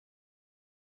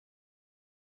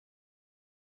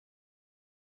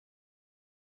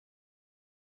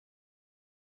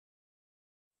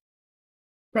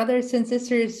Brothers and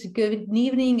sisters, good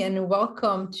evening and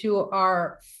welcome to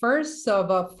our first of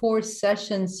a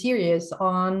four-session series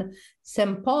on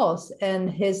St. Paul's and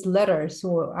his letters.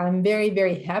 So I'm very,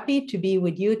 very happy to be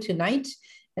with you tonight.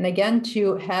 And again,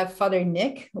 to have Father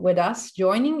Nick with us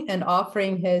joining and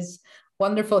offering his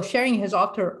sharing his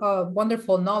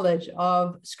wonderful knowledge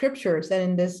of scriptures, and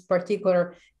in this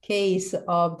particular case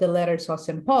of the letters of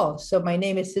St. Paul. So my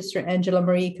name is Sister Angela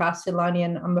Marie Castellani,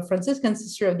 and I'm a Franciscan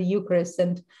Sister of the Eucharist,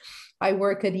 and I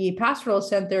work at the Pastoral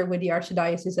Center with the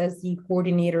Archdiocese as the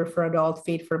coordinator for adult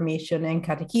faith formation and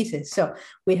catechesis. So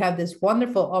we have this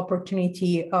wonderful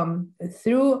opportunity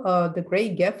through the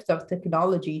great gift of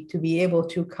technology to be able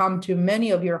to come to many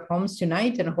of your homes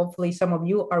tonight, and hopefully some of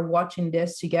you are watching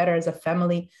this together as a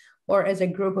family or as a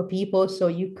group of people, so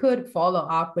you could follow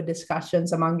up with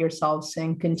discussions among yourselves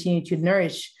and continue to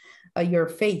nourish your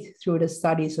faith through the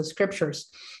studies of scriptures.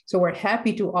 So we're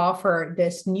happy to offer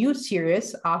this new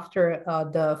series after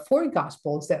the four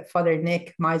Gospels that Father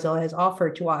Nick Meisl has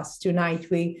offered to us. Tonight,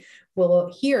 we will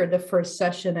hear the first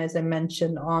session, as I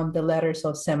mentioned, on the letters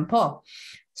of St. Paul.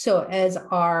 So as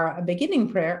our beginning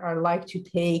prayer, I'd like to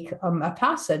take a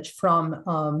passage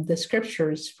from the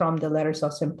scriptures from the letters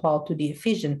of St. Paul to the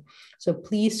Ephesians. So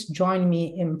please join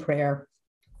me in prayer.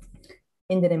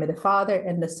 In the name of the Father,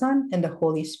 and the Son, and the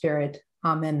Holy Spirit.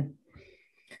 Amen.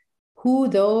 Who,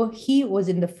 though he was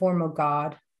in the form of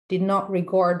God, did not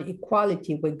regard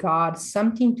equality with God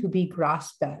something to be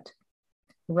grasped at.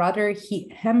 Rather,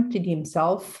 he emptied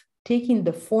himself, taking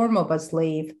the form of a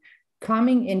slave,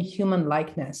 coming in human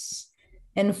likeness,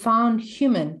 and found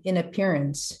human in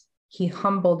appearance. He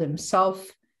humbled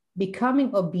himself,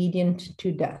 becoming obedient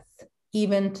to death,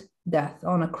 even death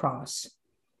on a cross.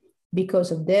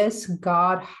 Because of this,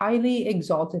 God highly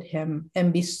exalted him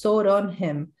and bestowed on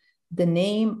him the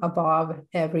name above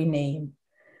every name,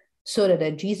 so that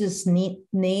at Jesus'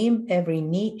 name every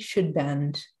knee should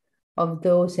bend, of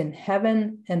those in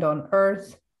heaven and on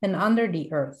earth and under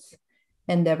the earth,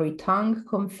 and every tongue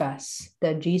confess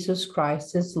that Jesus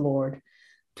Christ is Lord,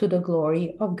 to the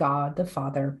glory of God the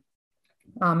Father.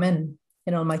 Amen.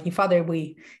 And Almighty Father,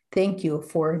 we thank you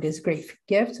for this great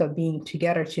gift of being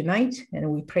together tonight.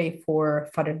 And we pray for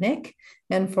Father Nick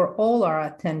and for all our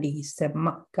attendees, that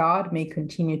God may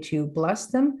continue to bless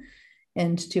them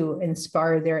and to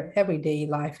inspire their everyday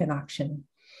life and action.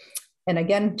 And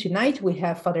again, tonight we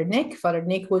have Father Nick. Father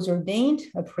Nick was ordained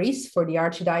a priest for the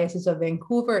Archdiocese of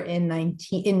Vancouver in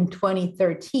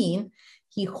 2013.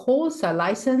 He holds a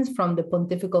license from the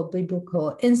Pontifical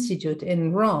Biblical Institute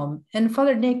in Rome. And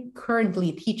Father Nick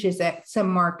currently teaches at St.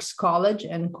 Mark's College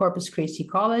and Corpus Christi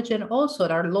College, and also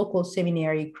at our local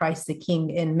seminary, Christ the King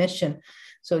in Mission.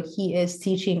 So he is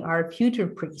teaching our future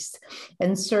priest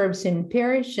and serves in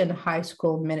parish and high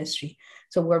school ministry.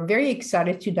 So we're very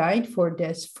excited tonight for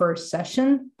this first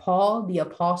session, Paul the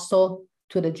Apostle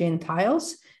to the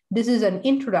Gentiles. This is an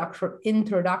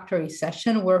introductory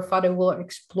session where Father will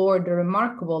explore the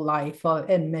remarkable life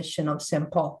and mission of St.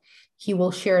 Paul. He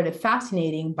will share the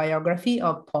fascinating biography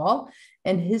of Paul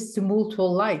and his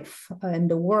tumultuous life in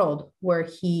the world where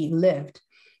he lived.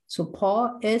 So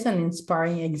Paul is an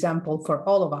inspiring example for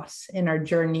all of us in our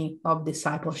journey of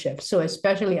discipleship. So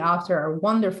especially after our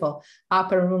wonderful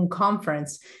Upper Room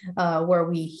conference, where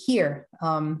we hear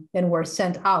and were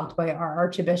sent out by our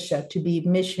Archbishop to be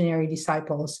missionary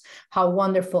disciples, how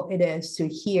wonderful it is to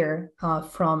hear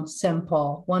from St.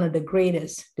 Paul, one of the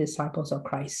greatest disciples of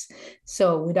Christ.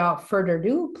 So without further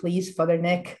ado, please, Father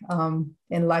Nick,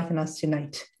 enlighten us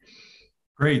tonight.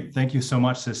 Great. Thank you so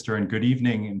much, Sister, and good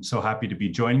evening. I'm so happy to be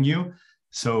joining you.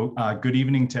 So good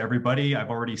evening to everybody.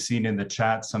 I've already seen in the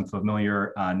chat some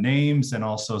familiar names and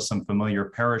also some familiar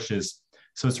parishes.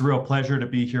 So it's a real pleasure to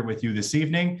be here with you this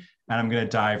evening, and I'm going to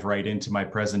dive right into my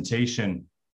presentation.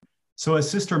 So as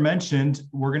Sister mentioned,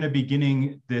 we're going to be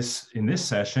beginning in this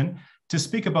session to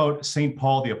speak about St.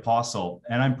 Paul the Apostle.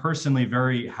 And I'm personally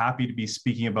very happy to be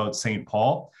speaking about St.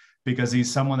 Paul because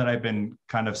he's someone that I've been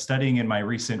kind of studying in my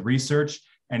recent research,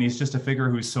 and he's just a figure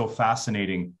who's so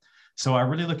fascinating. So I'm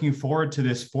really looking forward to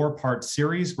this four-part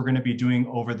series we're going to be doing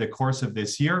over the course of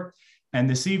this year. And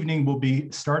this evening, we'll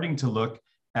be starting to look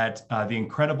at the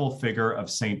incredible figure of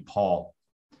St. Paul.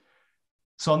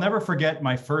 So I'll never forget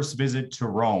my first visit to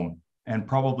Rome. And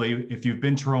probably if you've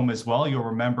been to Rome as well, you'll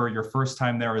remember your first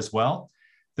time there as well.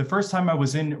 The first time I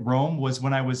was in Rome was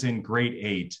when I was in grade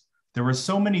 8. There were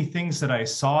so many things that I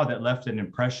saw that left an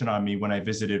impression on me when I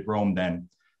visited Rome then.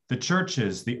 The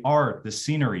churches, the art, the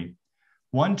scenery.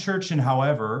 One church,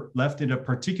 however, left a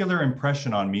particular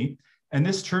impression on me, and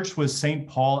this church was St.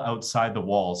 Paul outside the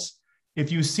walls.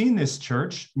 If you've seen this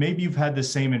church, maybe you've had the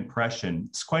same impression.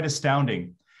 It's quite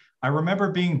astounding. I remember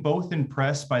being both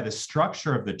impressed by the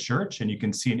structure of the church, and you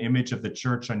can see an image of the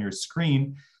church on your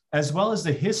screen, as well as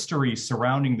the history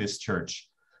surrounding this church.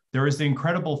 There is the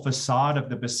incredible facade of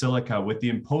the basilica with the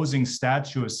imposing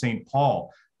statue of St.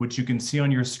 Paul, which you can see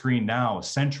on your screen now,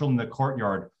 central in the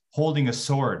courtyard, holding a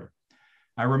sword.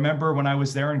 I remember when I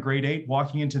was there in grade 8,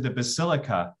 walking into the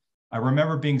basilica, I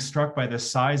remember being struck by the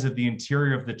size of the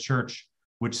interior of the church,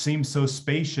 which seemed so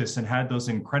spacious and had those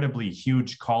incredibly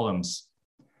huge columns.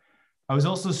 I was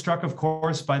also struck, of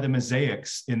course, by the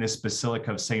mosaics in this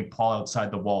Basilica of St. Paul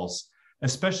outside the walls,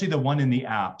 especially the one in the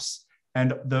apse,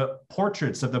 and the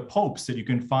portraits of the popes that you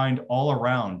can find all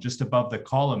around, just above the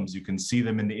columns. You can see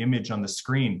them in the image on the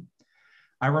screen.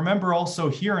 I remember also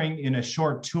hearing in a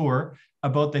short tour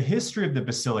about the history of the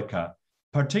basilica,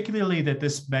 particularly that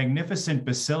this magnificent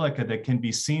basilica that can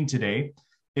be seen today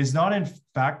is not in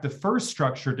fact the first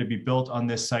structure to be built on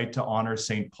this site to honor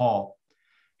St. Paul.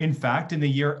 In fact, in the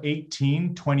year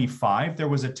 1825, there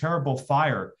was a terrible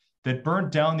fire that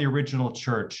burnt down the original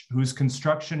church, whose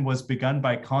construction was begun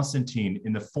by Constantine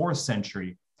in the 4th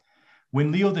century.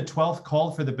 When Leo XII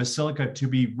called for the basilica to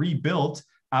be rebuilt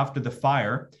after the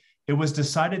fire, it was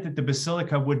decided that the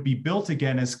basilica would be built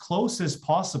again as close as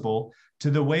possible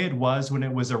to the way it was when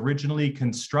it was originally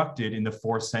constructed in the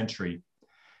 4th century.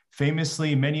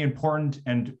 Famously, many important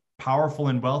and powerful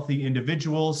and wealthy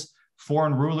individuals,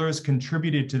 foreign rulers,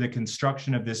 contributed to the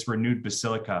construction of this renewed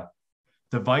basilica.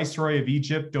 The Viceroy of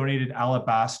Egypt donated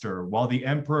alabaster, while the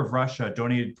Emperor of Russia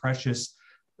donated precious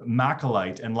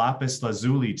macrolite and lapis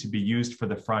lazuli to be used for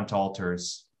the front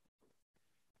altars.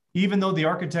 Even though the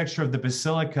architecture of the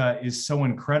basilica is so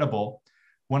incredible,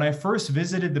 when I first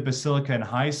visited the basilica in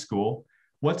high school,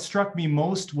 what struck me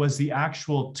most was the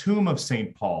actual tomb of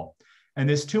St. Paul. And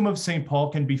this tomb of St.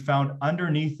 Paul can be found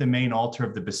underneath the main altar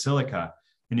of the basilica.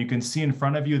 And you can see in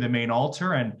front of you the main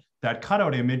altar, and that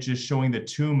cutout image is showing the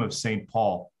tomb of St.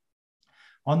 Paul.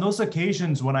 On those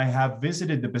occasions when I have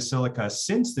visited the basilica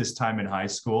since this time in high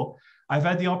school, I've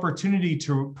had the opportunity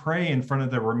to pray in front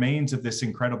of the remains of this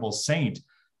incredible saint,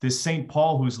 this St.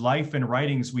 Paul whose life and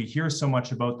writings we hear so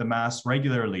much about the Mass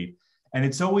regularly. And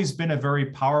it's always been a very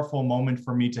powerful moment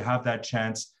for me to have that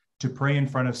chance to pray in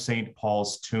front of St.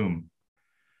 Paul's tomb.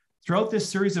 Throughout this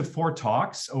series of 4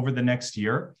 talks over the next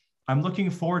year, I'm looking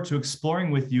forward to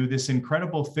exploring with you this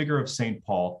incredible figure of St.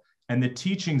 Paul and the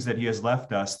teachings that he has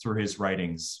left us through his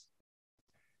writings.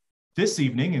 This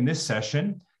evening, in this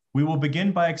session, we will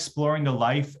begin by exploring the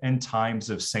life and times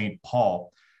of St.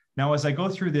 Paul. Now, as I go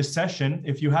through this session,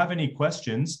 if you have any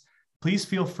questions, please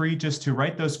feel free just to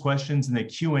write those questions in the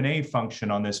Q&A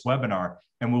function on this webinar,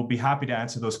 and we'll be happy to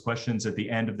answer those questions at the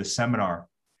end of the seminar.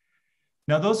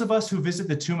 Now, those of us who visit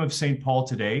the tomb of St. Paul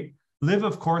today live,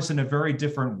 of course, in a very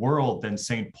different world than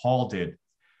St. Paul did.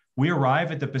 We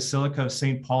arrive at the Basilica of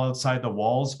St. Paul outside the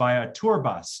walls via a tour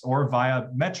bus or via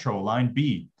Metro Line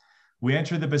B. We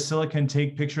enter the Basilica and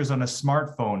take pictures on a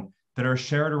smartphone that are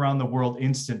shared around the world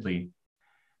instantly.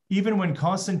 Even when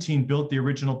Constantine built the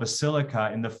original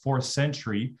Basilica in the 4th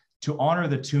century to honor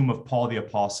the tomb of Paul the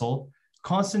Apostle,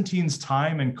 Constantine's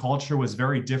time and culture was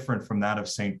very different from that of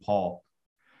St. Paul.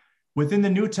 Within the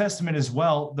New Testament as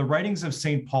well, the writings of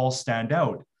St. Paul stand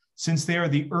out, since they are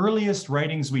the earliest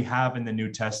writings we have in the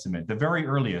New Testament, the very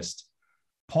earliest.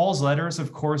 Paul's letters,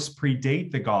 of course,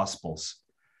 predate the Gospels.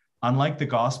 Unlike the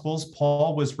Gospels,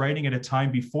 Paul was writing at a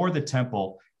time before the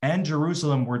temple and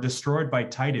Jerusalem were destroyed by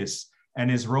Titus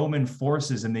and his Roman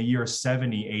forces in the year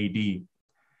 70 AD.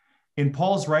 In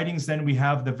Paul's writings, then, we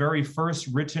have the very first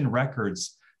written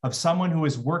records of someone who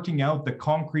is working out the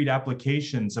concrete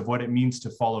applications of what it means to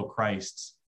follow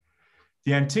Christ.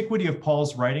 The antiquity of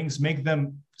Paul's writings make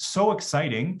them so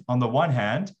exciting on the one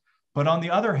hand, but on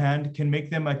the other hand can make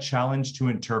them a challenge to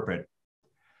interpret.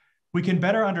 We can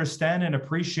better understand and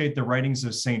appreciate the writings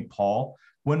of St. Paul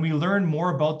when we learn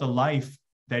more about the life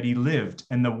that he lived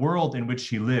and the world in which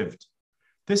he lived.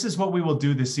 This is what we will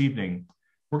do this evening.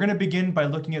 We're going to begin by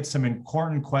looking at some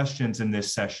important questions in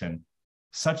this session,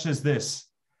 such as this.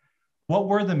 What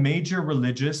were the major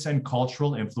religious and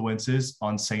cultural influences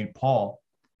on St. Paul?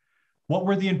 What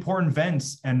were the important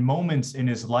events and moments in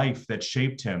his life that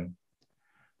shaped him?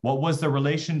 What was the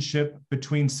relationship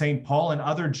between St. Paul and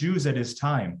other Jews at his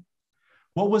time?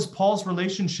 What was Paul's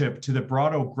relationship to the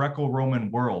broader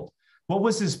Greco-Roman world? What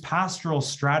was his pastoral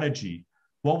strategy?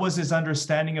 What was his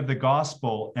understanding of the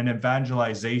gospel and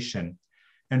evangelization?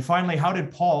 And finally, how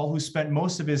did Paul, who spent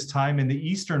most of his time in the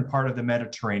eastern part of the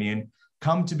Mediterranean,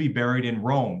 come to be buried in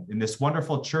Rome, in this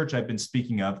wonderful church I've been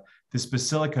speaking of, this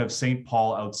Basilica of St.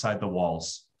 Paul outside the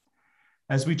walls?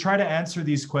 As we try to answer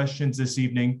these questions this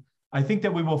evening, I think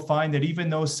that we will find that even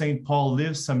though St. Paul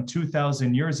lived some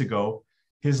 2,000 years ago,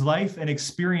 his life and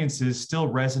experiences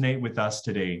still resonate with us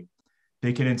today.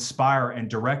 They can inspire and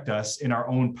direct us in our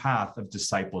own path of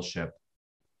discipleship.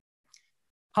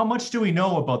 How much do we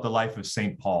know about the life of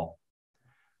St. Paul?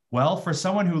 Well, for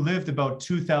someone who lived about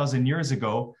 2,000 years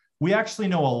ago, we actually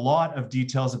know a lot of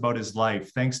details about his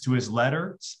life, thanks to his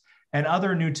letters and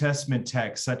other New Testament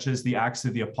texts, such as the Acts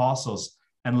of the Apostles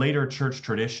and later church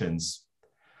traditions.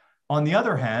 On the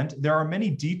other hand, there are many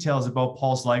details about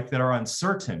Paul's life that are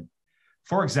uncertain.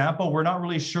 For example, we're not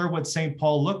really sure what St.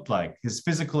 Paul looked like, his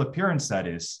physical appearance, that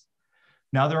is.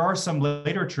 Now, there are some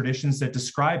later traditions that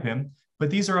describe him, but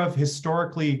these are of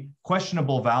historically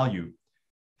questionable value.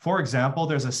 For example,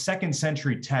 there's a 2nd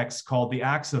century text called the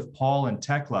Acts of Paul and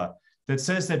Thecla that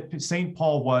says that St.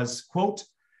 Paul was, quote,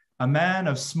 a man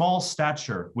of small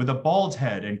stature with a bald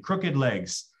head and crooked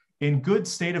legs, in good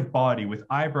state of body with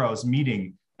eyebrows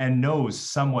meeting and nose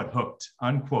somewhat hooked,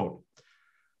 unquote.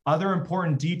 Other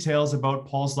important details about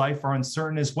Paul's life are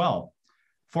uncertain as well.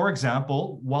 For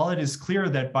example, while it is clear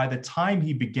that by the time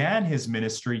he began his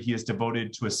ministry, he is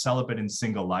devoted to a celibate and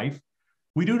single life,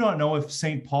 we do not know if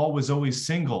St. Paul was always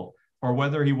single or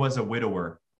whether he was a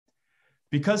widower.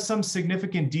 Because some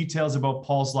significant details about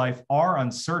Paul's life are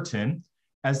uncertain,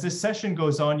 as this session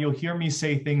goes on, you'll hear me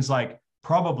say things like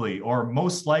probably or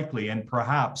most likely and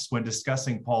perhaps when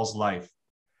discussing Paul's life.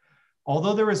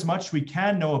 Although there is much we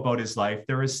can know about his life,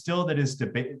 there is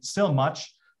still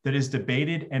much that is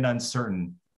debated and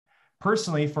uncertain.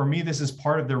 Personally, for me, this is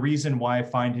part of the reason why I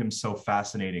find him so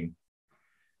fascinating.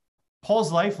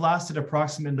 Paul's life lasted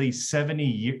approximately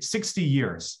 60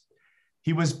 years.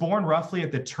 He was born roughly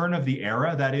at the turn of the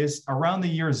era, that is, around the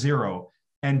year 0,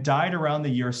 and died around the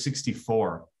year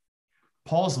 64.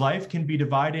 Paul's life can be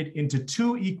divided into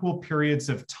 2 equal periods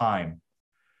of time.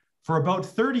 For about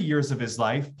 30 years of his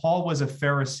life, Paul was a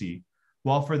Pharisee,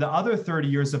 while for the other 30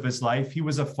 years of his life, he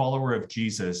was a follower of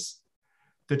Jesus.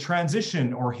 The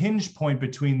transition or hinge point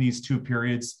between these 2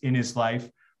 periods in his life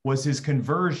was his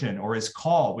conversion or his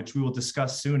call, which we will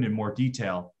discuss soon in more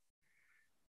detail.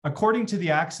 According to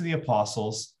the Acts of the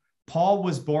Apostles, Paul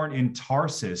was born in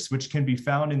Tarsus, which can be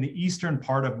found in the eastern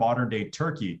part of modern-day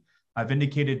Turkey. I've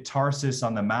indicated Tarsus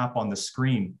on the map on the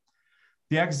screen.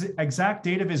 The exact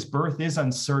date of his birth is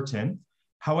uncertain.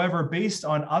 However, based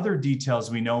on other details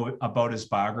we know about his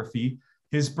biography,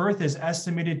 his birth is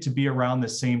estimated to be around the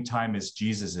same time as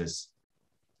Jesus's.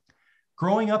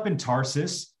 Growing up in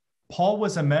Tarsus, Paul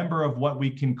was a member of what we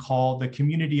can call the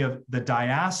community of the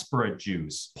diaspora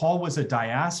Jews. Paul was a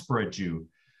diaspora Jew.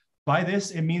 By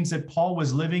this, it means that Paul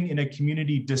was living in a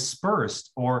community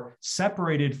dispersed or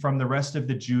separated from the rest of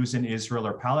the Jews in Israel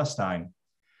or Palestine.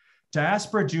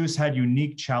 Diaspora Jews had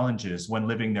unique challenges when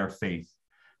living their faith.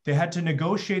 They had to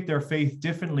negotiate their faith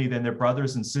differently than their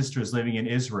brothers and sisters living in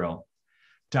Israel.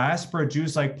 Diaspora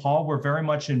Jews like Paul were very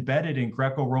much embedded in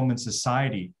Greco-Roman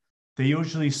society. They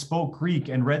usually spoke Greek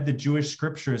and read the Jewish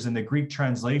scriptures in the Greek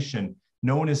translation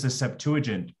known as the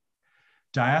Septuagint.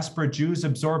 Diaspora Jews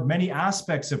absorbed many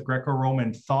aspects of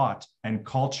Greco-Roman thought and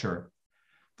culture.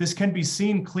 This can be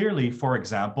seen clearly, for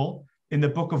example, in the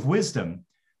Book of Wisdom,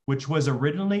 which was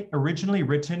originally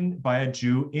written by a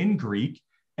Jew in Greek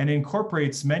and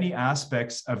incorporates many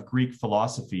aspects of Greek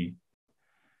philosophy.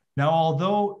 Now,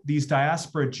 although these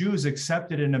diaspora Jews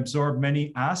accepted and absorbed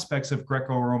many aspects of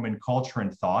Greco-Roman culture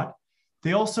and thought,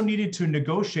 they also needed to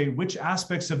negotiate which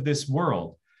aspects of this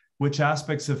world, which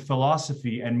aspects of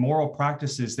philosophy and moral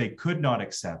practices they could not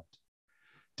accept.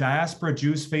 Diaspora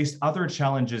Jews faced other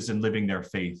challenges in living their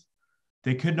faith.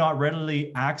 They could not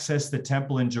readily access the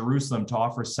temple in Jerusalem to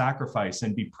offer sacrifice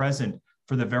and be present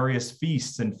for the various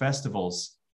feasts and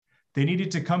festivals. They needed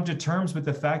to come to terms with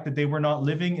the fact that they were not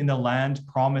living in the land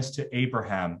promised to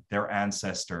Abraham, their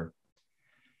ancestor.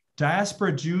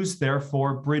 Diaspora Jews,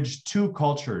 therefore, bridged 2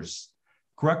 cultures,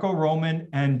 Greco-Roman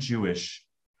and Jewish.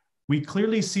 We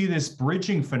clearly see this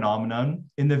bridging phenomenon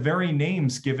in the very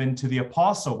names given to the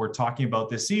apostle we're talking about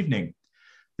this evening.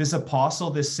 This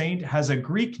apostle, this saint, has a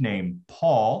Greek name,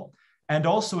 Paul, and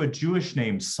also a Jewish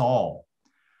name, Saul.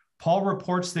 Paul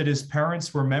reports that his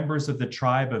parents were members of the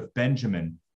tribe of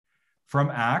Benjamin.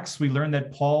 From Acts, we learn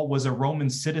that Paul was a Roman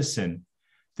citizen.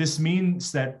 This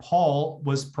means that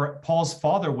Paul's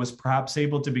father was perhaps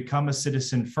able to become a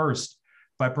citizen first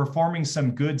by performing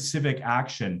some good civic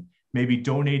action, maybe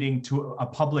donating to a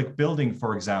public building,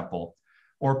 for example.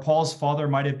 Or Paul's father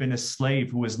might have been a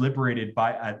slave who was liberated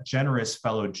by a generous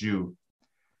fellow Jew.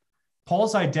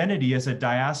 Paul's identity as a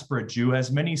diaspora Jew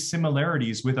has many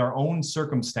similarities with our own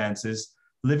circumstances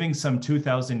living some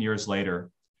 2,000 years later.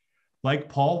 Like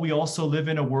Paul, we also live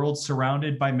in a world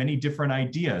surrounded by many different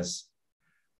ideas.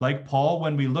 Like Paul,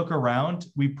 when we look around,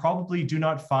 we probably do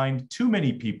not find too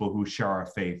many people who share our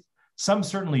faith. Some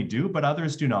certainly do, but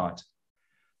others do not.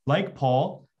 Like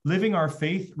Paul, living our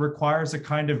faith requires a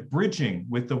kind of bridging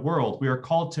with the world. We are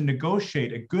called to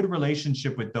negotiate a good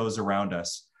relationship with those around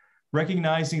us,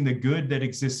 recognizing the good that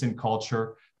exists in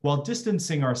culture while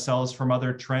distancing ourselves from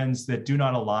other trends that do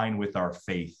not align with our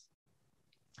faith.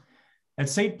 At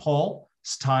St.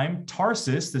 Paul's time,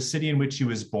 Tarsus, the city in which he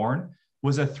was born,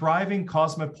 was a thriving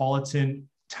cosmopolitan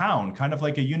town, kind of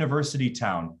like a university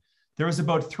town. There was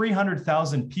about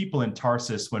 300,000 people in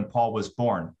Tarsus when Paul was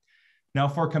born. Now,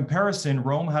 for comparison,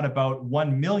 Rome had about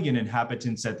 1 million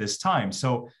inhabitants at this time.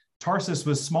 So Tarsus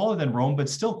was smaller than Rome, but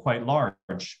still quite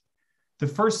large. The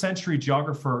first century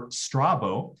geographer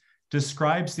Strabo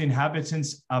describes the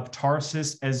inhabitants of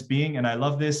Tarsus as being, and I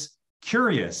love this,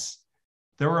 curious.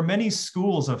 There were many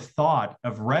schools of thought,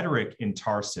 of rhetoric in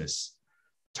Tarsus.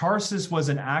 Tarsus was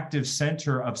an active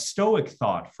center of Stoic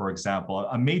thought, for example,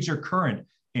 a major current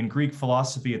in Greek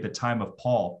philosophy at the time of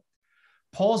Paul.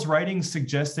 Paul's writings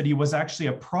suggest that he was actually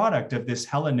a product of this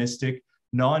Hellenistic,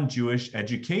 non-Jewish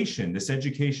education. This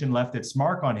education left its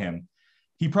mark on him.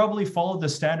 He probably followed the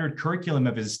standard curriculum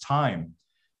of his time.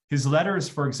 His letters,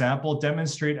 for example,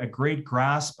 demonstrate a great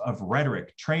grasp of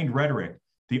rhetoric, trained rhetoric,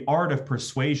 the art of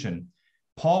persuasion.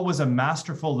 Paul was a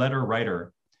masterful letter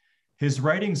writer. His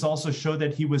writings also show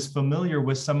that he was familiar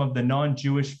with some of the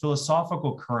non-Jewish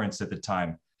philosophical currents at the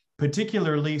time,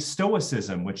 particularly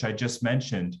Stoicism, which I just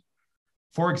mentioned.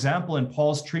 For example, in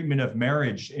Paul's treatment of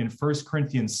marriage in 1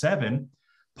 Corinthians 7,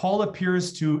 Paul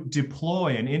appears to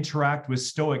deploy and interact with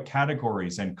Stoic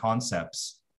categories and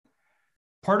concepts.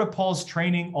 Part of Paul's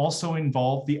training also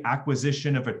involved the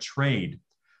acquisition of a trade,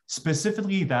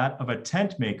 specifically that of a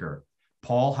tent maker.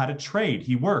 Paul had a trade,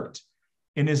 he worked.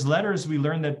 In his letters, we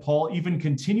learn that Paul even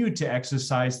continued to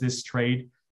exercise this trade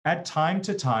at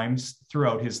times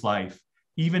throughout his life.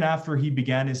 Even after he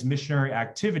began his missionary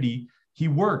activity, he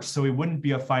worked so he wouldn't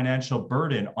be a financial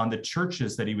burden on the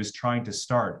churches that he was trying to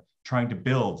start, trying to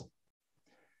build.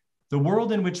 The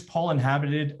world in which Paul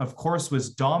inhabited, of course,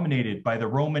 was dominated by the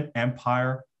Roman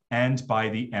Empire and by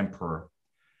the emperor.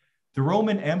 The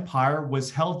Roman Empire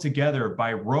was held together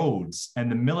by roads and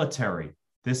the military.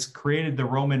 This created the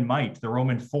Roman might, the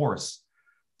Roman force.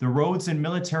 The roads and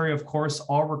military, of course,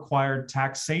 all required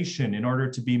taxation in order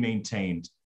to be maintained.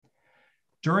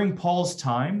 During Paul's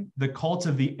time, the cult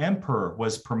of the emperor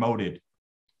was promoted.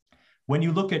 When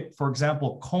you look at, for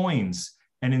example, coins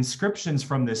and inscriptions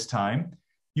from this time,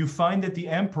 you find that the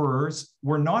emperors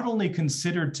were not only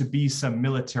considered to be some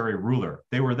military ruler,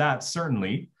 they were that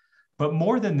certainly, but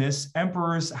more than this,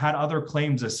 emperors had other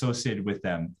claims associated with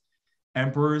them.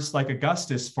 Emperors like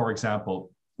Augustus, for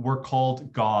example, were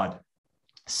called God,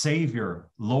 Savior,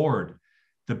 Lord.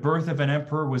 The birth of an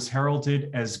emperor was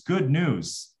heralded as good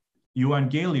news,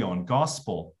 euangelion,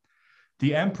 gospel.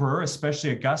 The emperor, especially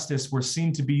Augustus, were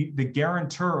seen to be the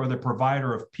guarantor or the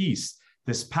provider of peace,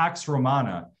 this Pax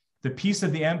Romana. The peace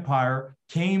of the empire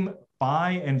came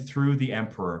by and through the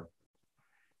emperor.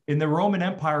 In the Roman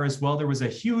Empire as well, there was a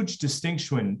huge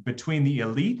distinction between the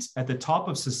elite at the top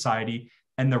of society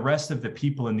and the rest of the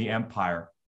people in the empire.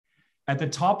 At the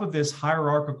top of this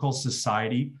hierarchical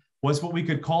society was what we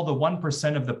could call the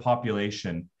 1% of the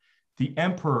population, the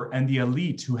emperor and the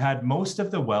elite who had most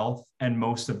of the wealth and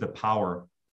most of the power.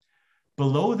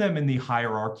 Below them in the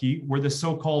hierarchy were the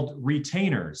so-called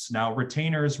retainers. Now,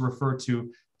 retainers refer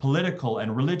to political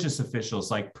and religious officials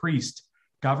like priests,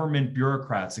 government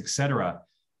bureaucrats, etc.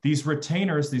 These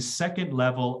retainers, the second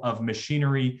level of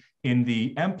machinery in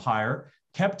the empire,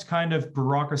 kept kind of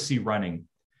bureaucracy running.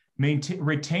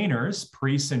 Retainers,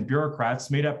 priests and bureaucrats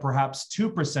made up perhaps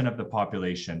 2% of the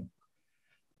population.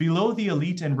 Below the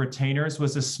elite and retainers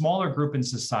was a smaller group in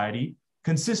society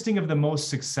consisting of the most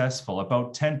successful,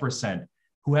 about 10%,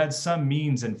 who had some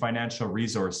means and financial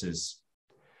resources.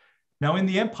 Now in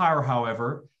the empire,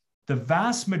 however, the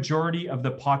vast majority of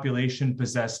the population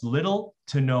possessed little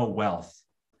to no wealth.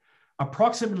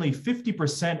 Approximately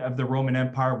 50% of the Roman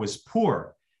Empire was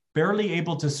poor, barely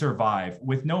able to survive,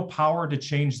 with no power to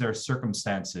change their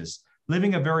circumstances,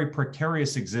 living a very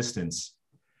precarious existence.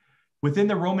 Within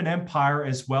the Roman Empire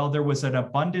as well, there was an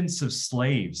abundance of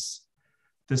slaves.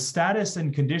 The status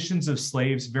and conditions of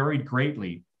slaves varied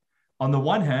greatly. On the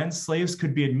one hand, slaves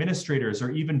could be administrators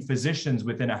or even physicians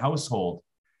within a household.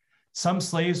 Some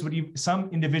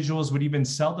individuals would even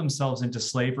sell themselves into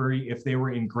slavery if they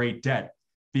were in great debt.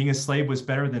 Being a slave was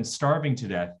better than starving to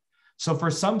death. So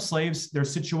for some slaves, their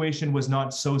situation was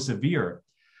not so severe.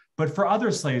 But for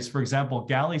other slaves, for example,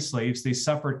 galley slaves, they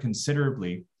suffered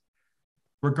considerably.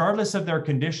 Regardless of their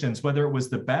conditions, whether it was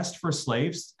the best for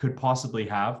slaves could possibly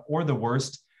have or the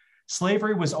worst,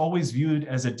 slavery was always viewed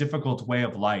as a difficult way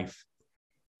of life.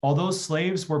 Although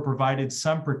slaves were provided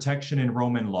some protection in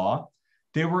Roman law,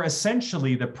 they were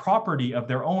essentially the property of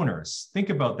their owners. Think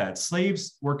about that.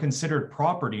 Slaves were considered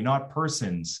property, not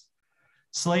persons.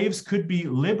 Slaves could be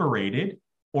liberated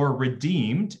or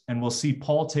redeemed, and we'll see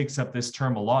Paul takes up this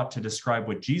term a lot to describe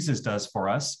what Jesus does for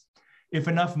us, if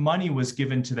enough money was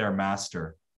given to their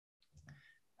master.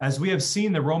 As we have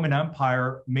seen, the Roman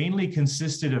Empire mainly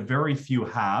consisted of very few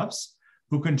haves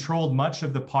who controlled much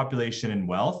of the population and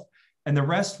wealth, and the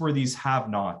rest were these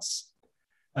have-nots.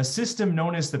 A system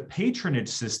known as the patronage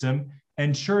system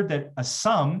ensured that a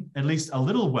sum, at least a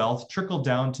little wealth, trickled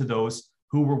down to those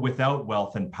who were without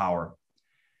wealth and power.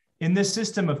 In this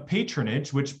system of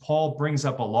patronage, which Paul brings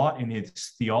up a lot in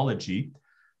his theology,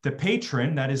 the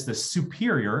patron, that is the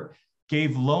superior,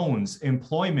 gave loans,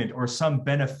 employment, or some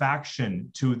benefaction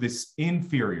to the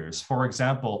inferiors. For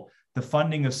example, the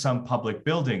funding of some public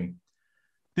building.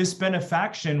 This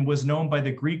benefaction was known by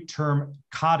the Greek term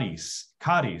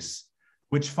charis,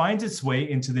 which finds its way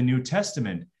into the New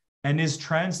Testament and is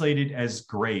translated as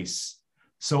grace.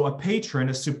 So a patron,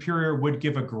 a superior, would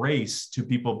give a grace to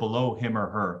people below him or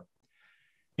her.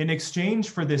 In exchange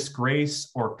for this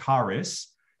grace or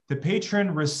charis, the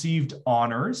patron received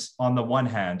honors on the one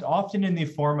hand, often in the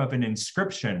form of an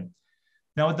inscription.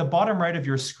 Now, at the bottom right of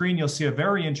your screen, you'll see a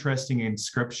very interesting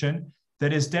inscription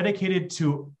that is dedicated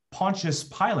to Pontius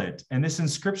Pilate. And this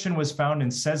inscription was found in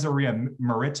Caesarea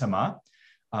Maritima,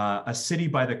 a city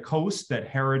by the coast that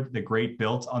Herod the Great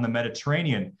built on the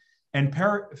Mediterranean. And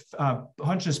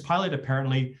Pontius Pilate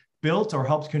apparently built or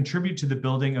helped contribute to the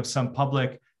building of some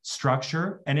public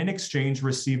structure, and in exchange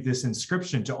received this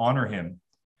inscription to honor him.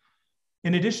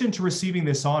 In addition to receiving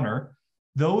this honor,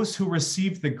 those who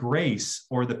received the grace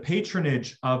or the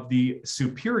patronage of the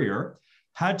superior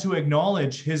had to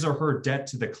acknowledge his or her debt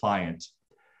to the client,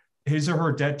 his or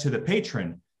her debt to the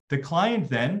patron. The client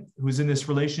then, who's in this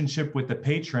relationship with the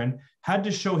patron, had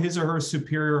to show his or her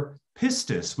superior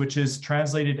pistis, which is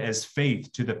translated as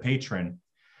faith, to the patron.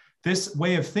 This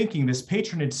way of thinking, this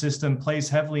patronage system, plays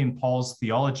heavily in Paul's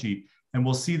theology, and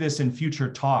we'll see this in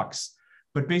future talks.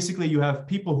 But basically, you have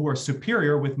people who are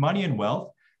superior with money and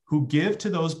wealth who give to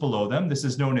those below them. This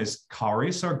is known as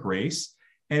charis or grace.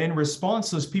 And in response,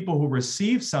 those people who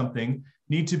receive something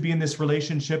need to be in this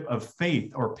relationship of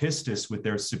faith or pistis with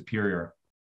their superior.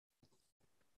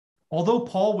 Although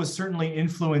Paul was certainly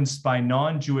influenced by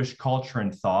non-Jewish culture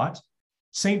and thought,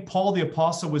 St. Paul the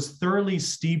Apostle was thoroughly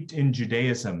steeped in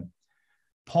Judaism.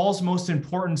 Paul's most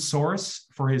important source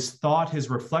for his thought, his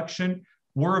reflection,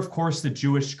 were, of course, the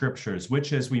Jewish scriptures,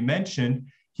 which, as we mentioned,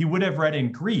 he would have read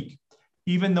in Greek,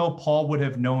 even though Paul would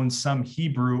have known some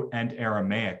Hebrew and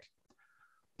Aramaic.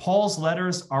 Paul's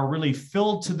letters are really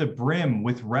filled to the brim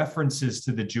with references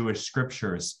to the Jewish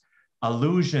scriptures,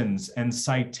 allusions and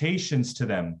citations to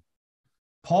them.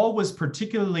 Paul was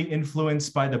particularly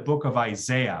influenced by the book of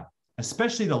Isaiah,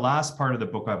 especially the last part of the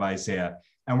book of Isaiah,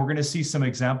 and we're going to see some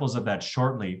examples of that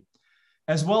shortly.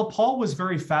 As well, Paul was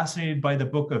very fascinated by the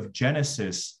book of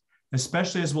Genesis,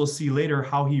 especially as we'll see later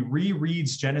how he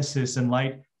rereads Genesis in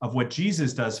light of what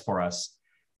Jesus does for us.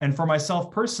 And for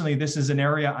myself personally, this is an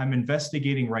area I'm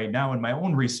investigating right now in my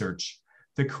own research,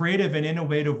 the creative and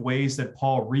innovative ways that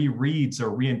Paul rereads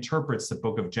or reinterprets the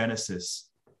book of Genesis.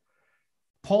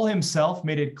 Paul himself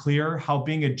made it clear how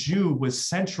being a Jew was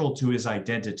central to his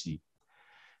identity.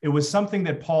 It was something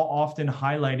that Paul often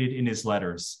highlighted in his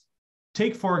letters.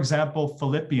 Take, for example,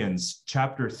 Philippians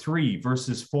chapter 3,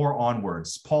 verses 4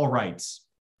 onwards. Paul writes,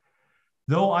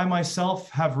 "Though I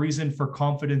myself have reason for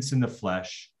confidence in the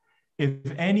flesh, if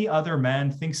any other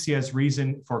man thinks he has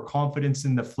reason for confidence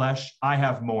in the flesh, I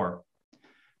have more.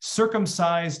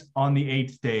 Circumcised on the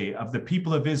 8th day, of the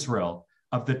people of Israel,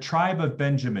 of the tribe of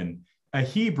Benjamin, a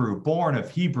Hebrew born of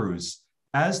Hebrews,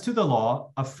 as to the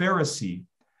law, a Pharisee,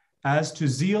 as to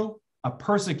zeal, a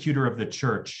persecutor of the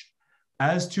church,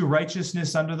 as to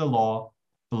righteousness under the law,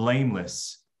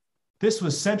 blameless." This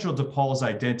was central to Paul's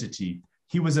identity.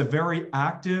 He was a very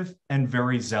active and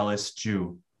very zealous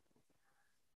Jew.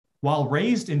 While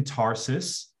raised in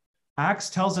Tarsus, Acts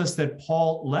tells us that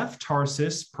Paul left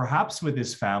Tarsus, perhaps with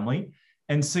his family,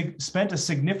 and spent a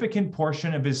significant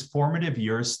portion of his formative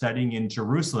years studying in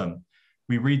Jerusalem.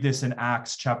 We read this in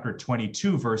Acts chapter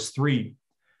 22, verse 3.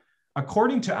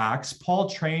 According to Acts, Paul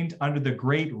trained under the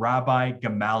great Rabbi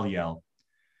Gamaliel.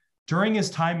 During his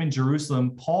time in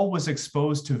Jerusalem, Paul was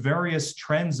exposed to various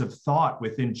trends of thought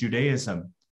within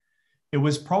Judaism. It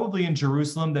was probably in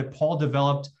Jerusalem that Paul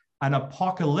developed an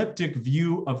apocalyptic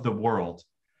view of the world.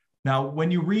 Now,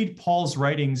 when you read Paul's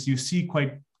writings, you see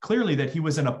quite clearly that he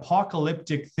was an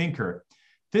apocalyptic thinker.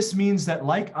 This means that,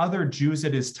 like other Jews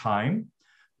at his time,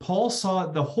 Paul saw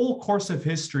the whole course of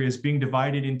history as being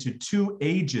divided into two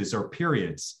ages or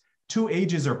periods. Two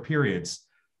ages or periods.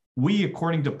 We,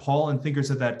 according to Paul and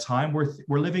thinkers at that time,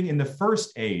 were living in the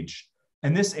first age.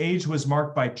 And this age was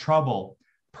marked by trouble,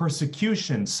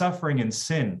 persecution, suffering, and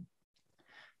sin.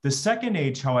 The second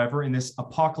age, however, in this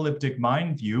apocalyptic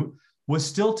mind view, was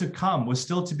still to come, was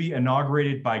still to be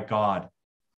inaugurated by God.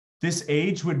 This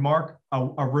age would mark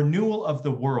a renewal of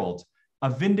the world, a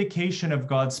vindication of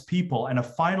God's people, and a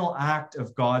final act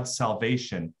of God's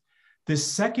salvation. This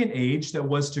second age that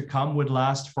was to come would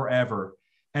last forever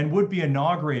and would be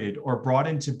inaugurated or brought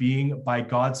into being by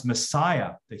God's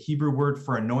Messiah, the Hebrew word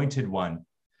for anointed one.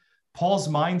 Paul's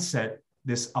mindset,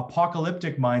 this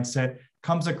apocalyptic mindset,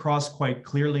 comes across quite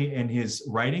clearly in his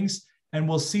writings, and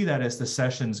we'll see that as the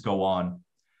sessions go on.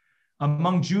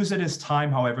 Among Jews at his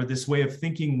time, however, this way of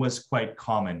thinking was quite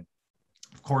common.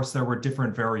 Of course, there were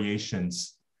different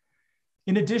variations.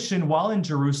 In addition, while in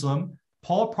Jerusalem,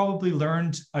 Paul probably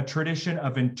learned a tradition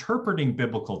of interpreting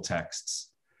biblical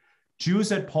texts.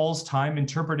 Jews at Paul's time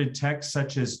interpreted texts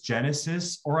such as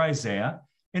Genesis or Isaiah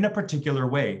in a particular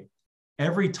way.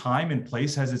 Every time and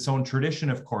place has its own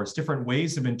tradition, of course, different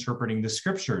ways of interpreting the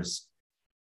scriptures.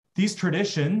 These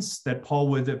traditions that Paul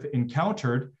would have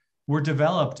encountered were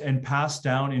developed and passed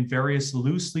down in various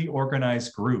loosely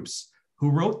organized groups who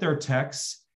wrote their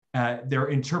texts, their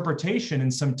interpretation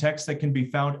in some texts that can be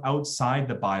found outside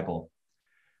the Bible.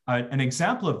 An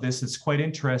example of this that's quite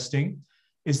interesting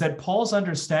is that Paul's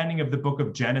understanding of the book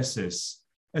of Genesis,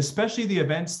 especially the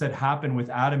events that happen with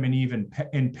Adam and Eve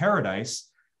in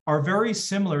paradise, are very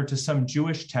similar to some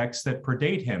Jewish texts that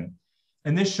predate him.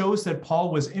 And this shows that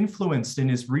Paul was influenced in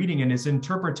his reading and his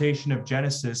interpretation of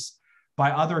Genesis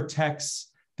by other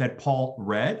texts that Paul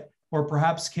read, or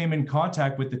perhaps came in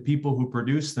contact with the people who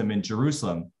produced them in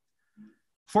Jerusalem.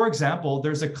 For example,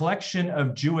 there's a collection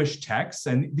of Jewish texts,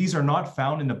 and these are not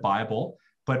found in the Bible,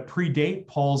 but predate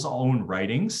Paul's own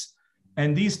writings.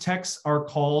 And these texts are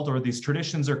called, or these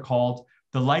traditions are called,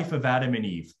 the life of Adam and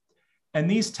Eve. And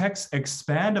these texts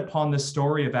expand upon the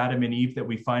story of Adam and Eve that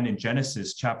we find in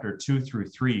Genesis chapter 2 through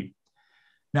 3.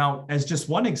 Now, as just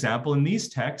one example, in these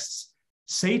texts,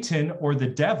 Satan, or the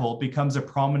devil, becomes a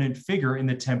prominent figure in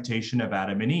the temptation of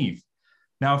Adam and Eve.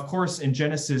 Now, of course, in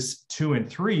Genesis 2 and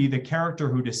 3, the character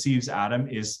who deceives Adam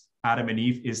and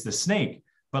Eve is the snake.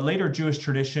 But later Jewish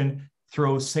tradition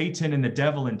throws Satan and the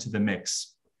devil into the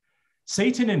mix.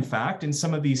 Satan, in fact, in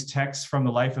some of these texts from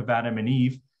the life of Adam and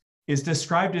Eve, is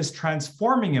described as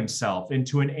transforming himself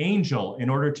into an angel in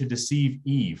order to deceive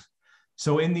Eve.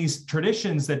 So in these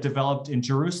traditions that developed in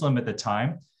Jerusalem at the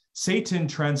time, Satan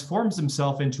transforms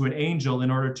himself into an angel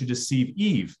in order to deceive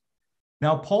Eve.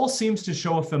 Now, Paul seems to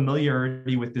show a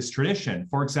familiarity with this tradition.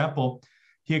 For example,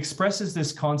 he expresses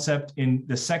this concept in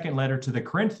the second letter to the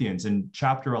Corinthians in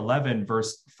chapter 11,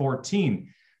 verse 14,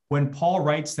 when Paul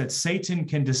writes that Satan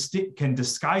can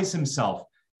disguise himself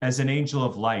as an angel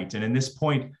of light. And in this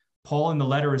point, Paul in the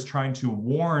letter is trying to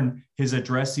warn his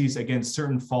addressees against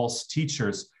certain false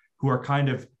teachers who are kind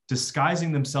of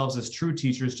disguising themselves as true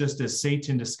teachers, just as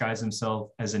Satan disguised himself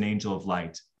as an angel of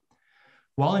light.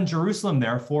 While in Jerusalem,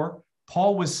 therefore,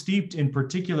 Paul was steeped in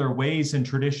particular ways and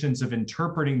traditions of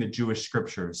interpreting the Jewish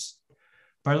scriptures.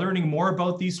 By learning more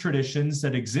about these traditions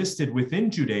that existed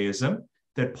within Judaism,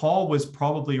 that Paul was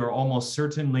probably or almost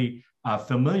certainly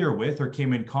familiar with or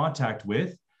came in contact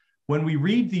with, when we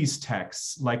read these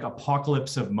texts like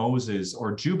Apocalypse of Moses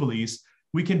or Jubilees,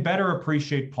 we can better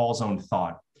appreciate Paul's own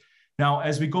thought. Now,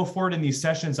 as we go forward in these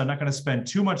sessions, I'm not going to spend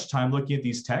too much time looking at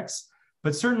these texts,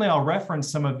 but certainly I'll reference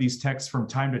some of these texts from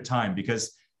time to time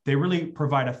because they really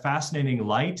provide a fascinating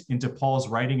light into Paul's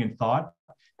writing and thought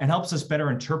and helps us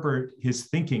better interpret his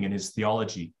thinking and his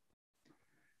theology.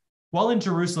 While in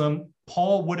Jerusalem,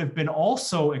 Paul would have been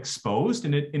also exposed,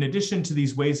 in addition to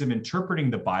these ways of interpreting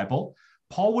the Bible,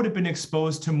 Paul would have been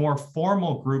exposed to more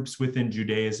formal groups within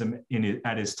Judaism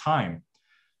at his time.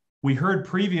 We heard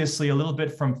previously a little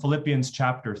bit from Philippians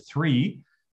chapter 3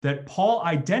 that Paul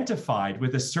identified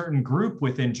with a certain group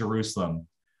within Jerusalem.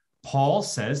 Paul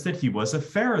says that he was a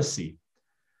Pharisee.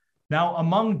 Now,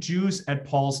 among Jews at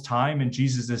Paul's time and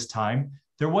Jesus's time,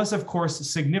 there was, of course,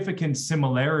 significant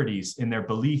similarities in their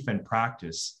belief and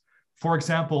practice. For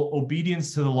example,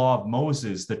 obedience to the law of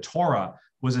Moses, the Torah,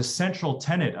 was a central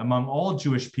tenet among all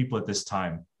Jewish people at this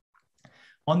time.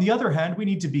 On the other hand, we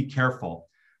need to be careful.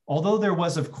 Although there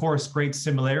was, of course, great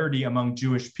similarity among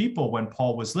Jewish people when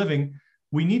Paul was living,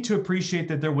 we need to appreciate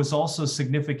that there was also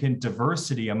significant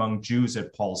diversity among Jews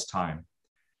at Paul's time.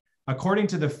 According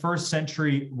to the first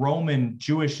century Roman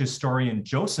Jewish historian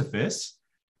Josephus,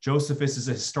 Josephus is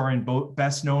a historian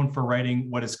best known for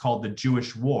writing what is called the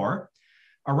Jewish War.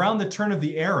 Around the turn of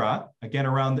the era, again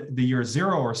around the year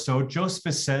 0 or so,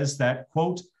 Josephus says that,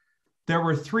 quote, there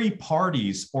were three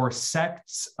parties or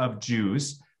sects of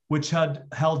Jews which had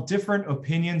held different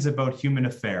opinions about human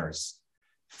affairs: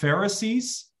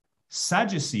 Pharisees,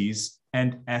 Sadducees,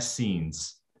 and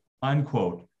Essenes,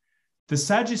 unquote. The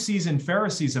Sadducees and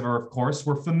Pharisees, of course,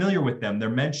 were familiar with them. They're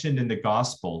mentioned in the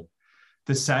gospel.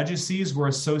 The Sadducees were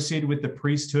associated with the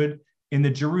priesthood in the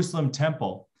Jerusalem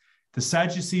temple. The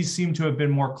Sadducees seem to have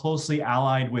been more closely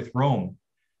allied with Rome.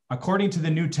 According to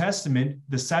the New Testament,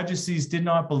 the Sadducees did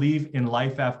not believe in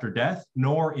life after death,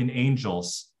 nor in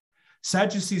angels.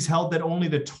 Sadducees held that only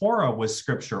the Torah was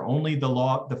scripture, only the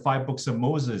law, the 5 books of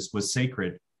Moses was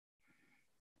sacred.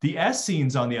 The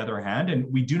Essenes, on the other hand, and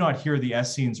we do not hear the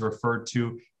Essenes referred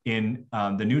to in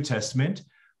the New Testament,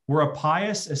 were a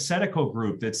pious ascetical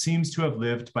group that seems to have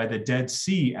lived by the Dead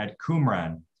Sea at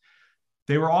Qumran.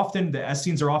 The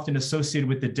Essenes are often associated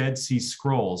with the Dead Sea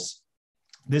Scrolls.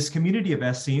 This community of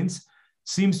Essenes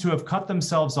seems to have cut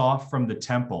themselves off from the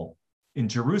temple in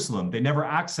Jerusalem. They never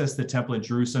accessed the temple in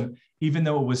Jerusalem, even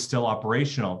though it was still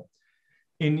operational.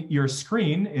 In your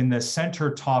screen, in the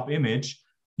center top image,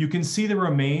 you can see the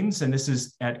remains, and this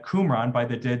is at Qumran by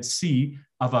the Dead Sea,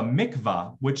 of a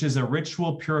mikvah, which is a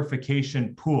ritual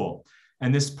purification pool.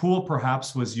 And this pool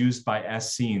perhaps was used by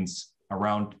Essenes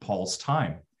around Paul's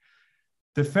time.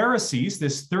 The Pharisees,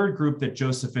 this third group that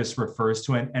Josephus refers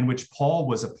to and which Paul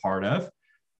was a part of,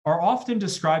 are often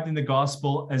described in the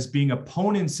gospel as being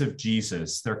opponents of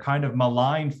Jesus. They're kind of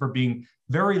maligned for being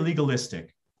very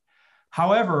legalistic.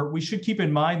 However, we should keep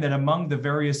in mind that among the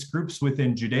various groups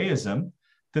within Judaism,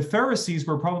 the Pharisees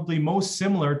were probably most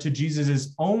similar to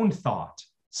Jesus's own thought.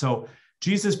 So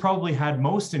Jesus probably had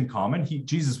most in common.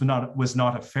 Jesus was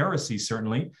not a Pharisee,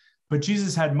 certainly, but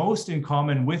Jesus had most in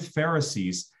common with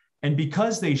Pharisees. And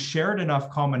because they shared enough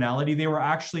commonality, they were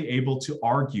actually able to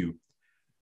argue.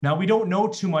 Now, we don't know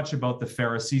too much about the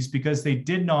Pharisees because they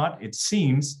did not, it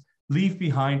seems, leave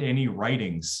behind any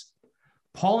writings.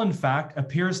 Paul, in fact,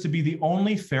 appears to be the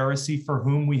only Pharisee for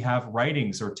whom we have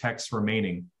writings or texts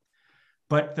remaining.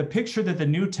 But the picture that the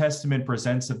New Testament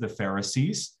presents of the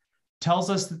Pharisees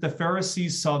tells us that the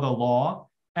Pharisees saw the law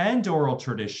and oral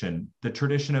tradition, the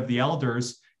tradition of the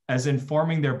elders, as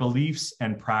informing their beliefs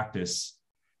and practice.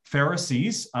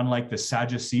 Pharisees, unlike the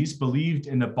Sadducees, believed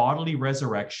in the bodily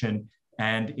resurrection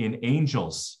and in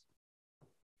angels.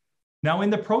 Now, in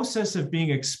the process of being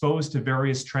exposed to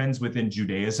various trends within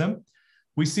Judaism,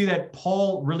 we see that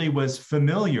Paul really was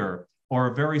familiar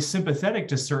or very sympathetic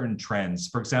to certain trends.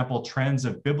 For example, trends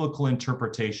of biblical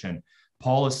interpretation.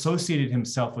 Paul associated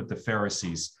himself with the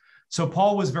Pharisees. So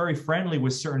Paul was very friendly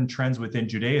with certain trends within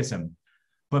Judaism.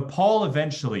 But Paul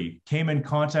eventually came in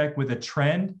contact with a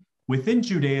trend within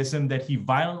Judaism that he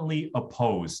violently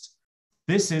opposed.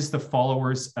 This is the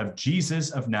followers of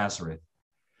Jesus of Nazareth.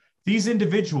 These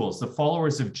individuals, the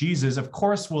followers of Jesus, of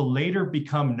course, will later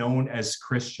become known as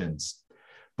Christians.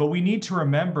 But we need to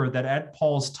remember that at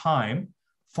Paul's time,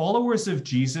 followers of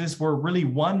Jesus were really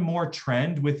one more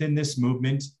trend within this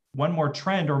movement, one more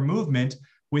trend or movement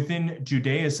within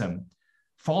Judaism.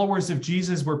 Followers of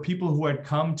Jesus were people who had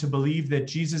come to believe that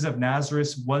Jesus of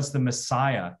Nazareth was the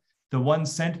Messiah, the one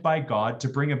sent by God to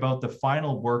bring about the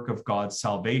final work of God's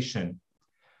salvation.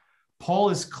 Paul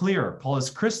is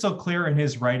crystal clear in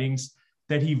his writings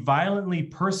that he violently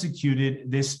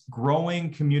persecuted this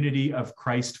growing community of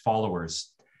Christ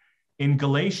followers. In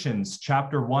Galatians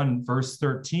chapter 1, verse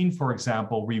 13, for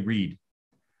example, we read,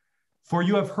 "For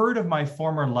you have heard of my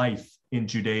former life in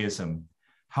Judaism,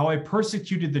 how I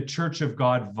persecuted the church of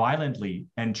God violently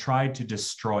and tried to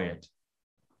destroy it."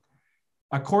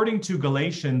 According to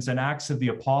Galatians and Acts of the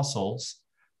Apostles,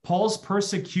 Paul's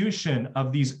persecution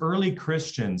of these early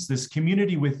Christians, this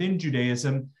community within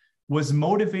Judaism, was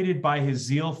motivated by his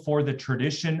zeal for the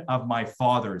tradition of my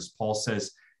fathers. Paul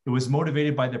says it was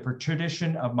motivated by the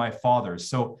tradition of my fathers.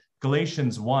 So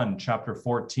Galatians 1, chapter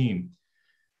 14.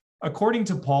 According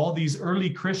to Paul, these early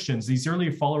Christians, these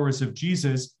early followers of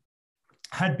Jesus,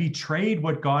 had betrayed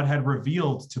what God had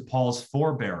revealed to Paul's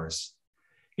forebears.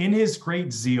 In his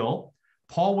great zeal,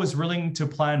 Paul was willing to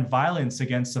plan violence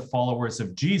against the followers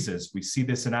of Jesus. We see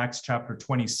this in Acts chapter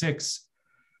 26.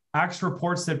 Acts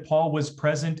reports that Paul was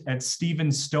present at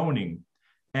Stephen's stoning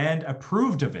and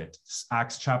approved of it,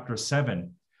 Acts chapter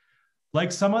 7.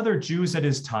 Like some other Jews at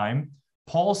his time,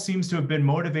 Paul seems to have been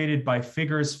motivated by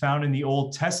figures found in the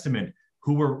Old Testament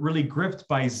who were really gripped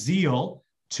by zeal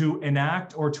to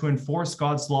enact or to enforce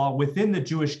God's law within the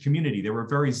Jewish community. They were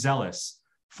very zealous.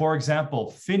 For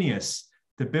example, Phineas,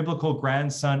 the biblical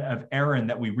grandson of Aaron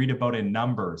that we read about in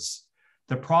Numbers,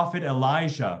 the prophet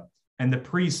Elijah, and the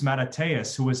priest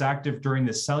Mattathias, who was active during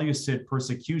the Seleucid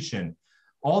persecution.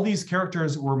 All these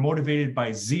characters were motivated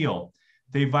by zeal.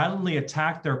 They violently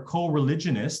attacked their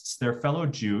co-religionists, their fellow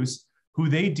Jews, who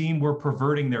they deemed were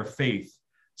perverting their faith.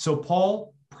 So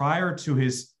Paul, prior to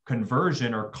his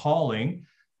conversion or calling,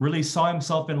 really saw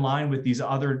himself in line with these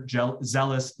other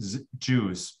zealous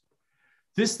Jews.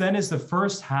 This then is the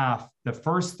first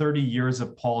 30 years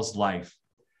of Paul's life.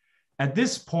 At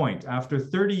this point, after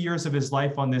 30 years of his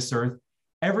life on this earth,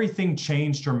 everything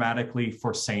changed dramatically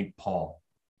for St. Paul.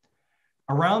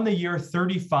 Around the year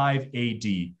 35 AD,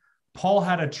 Paul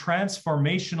had a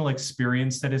transformational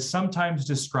experience that is sometimes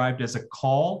described as a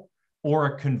call or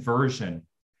a conversion.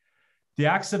 The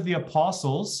Acts of the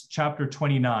Apostles, chapter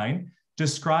 29,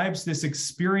 describes this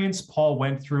experience Paul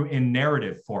went through in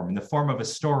narrative form, in the form of a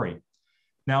story.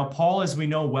 Now, Paul, as we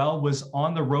know well, was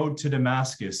on the road to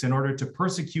Damascus in order to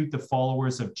persecute the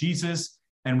followers of Jesus,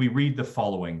 and we read the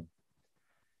following.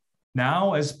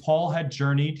 Now, as Paul had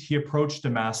journeyed, he approached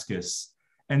Damascus,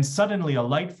 and suddenly a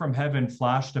light from heaven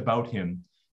flashed about him,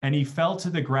 and he fell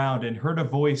to the ground and heard a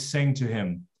voice saying to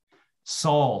him,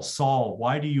 Saul, Saul,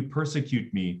 why do you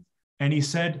persecute me? And he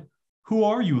said, Who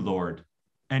are you, Lord?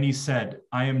 And he said,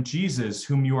 I am Jesus,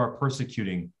 whom you are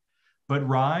persecuting. But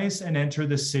rise and enter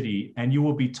the city, and you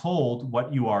will be told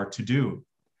what you are to do.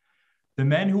 The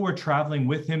men who were traveling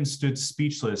with him stood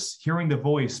speechless, hearing the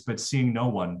voice, but seeing no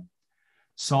one.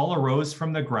 Saul arose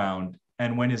from the ground,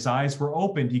 and when his eyes were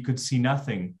opened, he could see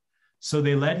nothing. So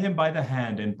they led him by the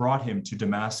hand and brought him to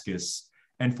Damascus.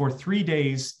 And for 3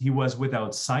 days he was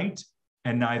without sight,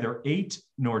 and neither ate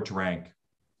nor drank.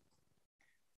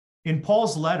 In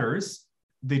Paul's letters,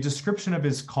 the description of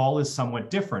his call is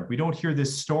somewhat different. We don't hear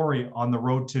this story on the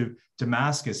road to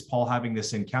Damascus, Paul having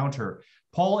this encounter.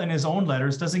 Paul, in his own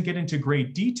letters, doesn't get into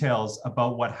great details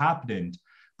about what happened,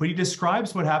 but he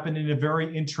describes what happened in a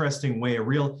very interesting way, a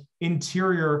real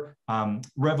interior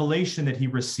revelation that he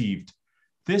received.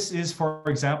 This is, for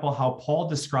example, how Paul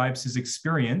describes his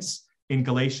experience in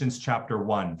Galatians chapter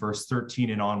 1, verse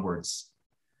 13 and onwards.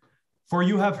 For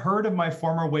you have heard of my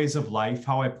former ways of life,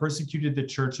 how I persecuted the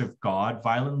church of God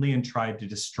violently and tried to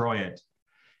destroy it.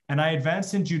 And I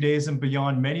advanced in Judaism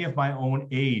beyond many of my own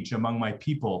age among my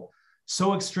people.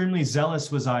 So extremely zealous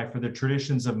was I for the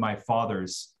traditions of my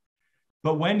fathers.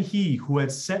 But when he who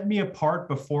had set me apart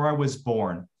before I was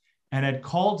born and had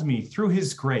called me through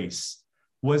his grace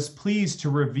was pleased to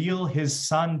reveal his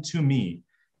Son to me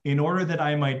in order that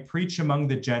I might preach among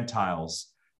the Gentiles,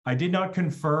 I did not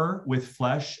confer with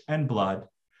flesh and blood,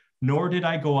 nor did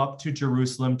I go up to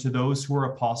Jerusalem to those who were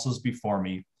apostles before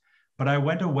me, but I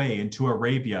went away into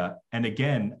Arabia, and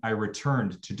again I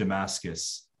returned to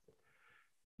Damascus.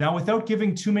 Now, without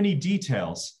giving too many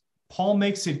details, Paul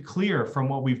makes it clear from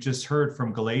what we've just heard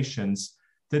from Galatians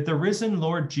that the risen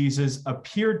Lord Jesus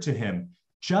appeared to him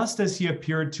just as he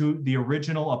appeared to the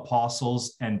original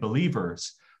apostles and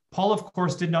believers. Paul, of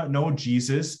course, did not know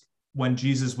Jesus when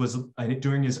Jesus was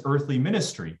doing his earthly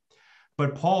ministry.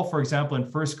 But Paul, for example, in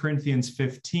 1 Corinthians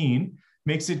 15,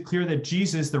 makes it clear that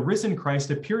Jesus, the risen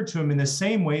Christ, appeared to him in the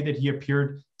same way that he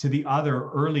appeared to the other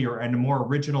earlier and more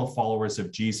original followers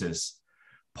of Jesus.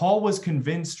 Paul was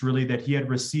convinced really that he had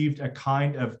received a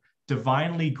kind of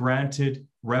divinely granted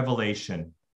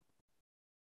revelation.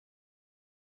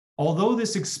 Although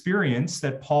this experience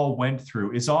that Paul went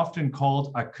through is often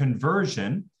called a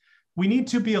conversion, we need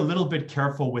to be a little bit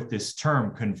careful with this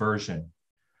term, conversion.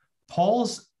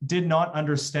 Paul's did not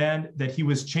understand that he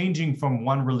was changing from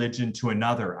one religion to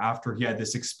another after he had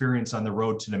this experience on the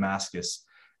road to Damascus.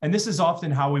 And this is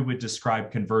often how we would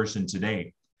describe conversion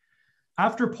today.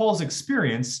 After Paul's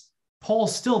experience, Paul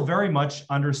still very much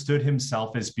understood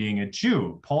himself as being a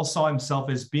Jew. Paul saw himself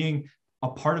as being a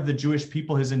part of the Jewish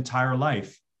people his entire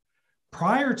life.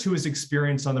 Prior to his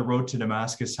experience on the road to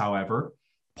Damascus, however,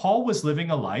 Paul was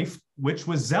living a life which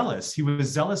was zealous. He was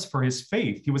zealous for his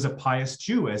faith. He was a pious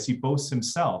Jew, as he boasts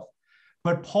himself.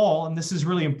 But Paul, and this is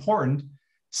really important,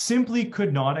 simply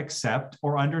could not accept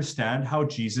or understand how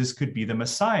Jesus could be the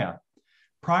Messiah.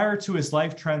 Prior to his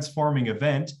life-transforming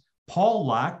event, Paul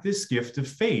lacked this gift of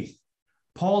faith.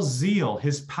 Paul's zeal,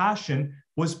 his passion,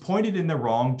 was pointed in the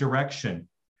wrong direction.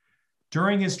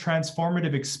 During his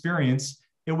transformative experience,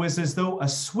 it was as though a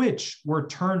switch were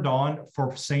turned on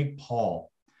for St. Paul.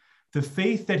 The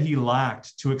faith that he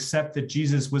lacked to accept that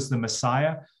Jesus was the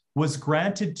Messiah was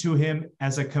granted to him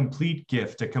as a complete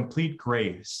gift, a complete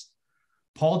grace.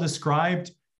 Paul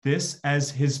described this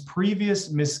as his previous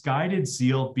misguided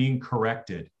zeal being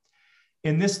corrected.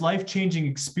 In this life-changing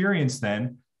experience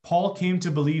then, Paul came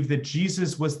to believe that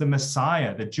Jesus was the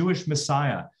Messiah, the Jewish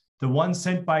Messiah, the one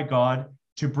sent by God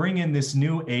to bring in this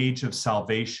new age of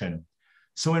salvation.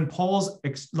 So in Paul's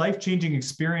life-changing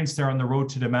experience there on the road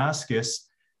to Damascus,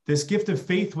 this gift of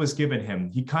faith was given him.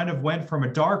 He kind of went from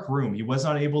a dark room. He was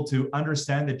not able to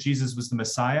understand that Jesus was the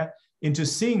Messiah into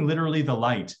seeing literally the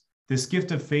light, this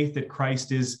gift of faith that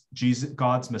Christ is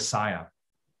God's Messiah.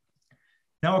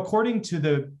 Now, according to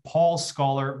the Paul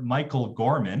scholar Michael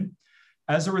Gorman,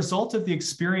 as a result of the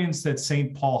experience that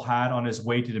St. Paul had on his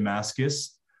way to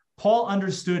Damascus, Paul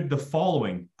understood the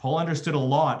following. Paul understood a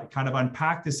lot, kind of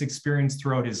unpacked this experience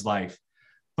throughout his life.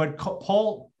 But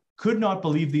Paul could not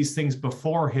believe these things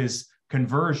before his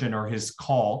conversion or his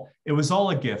call. It was all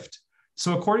a gift.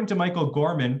 So according to Michael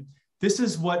Gorman, this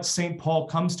is what St. Paul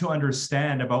comes to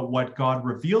understand about what God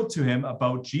revealed to him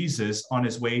about Jesus on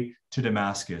his way to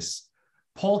Damascus.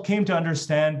 Paul came to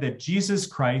understand that Jesus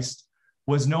Christ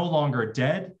was no longer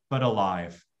dead, but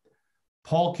alive.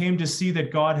 Paul came to see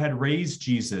that God had raised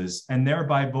Jesus and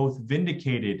thereby both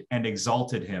vindicated and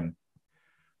exalted him.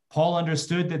 Paul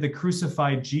understood that the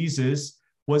crucified Jesus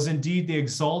was indeed the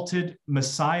exalted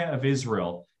Messiah of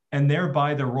Israel and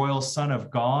thereby the royal Son of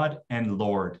God and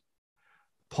Lord.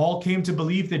 Paul came to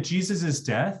believe that Jesus'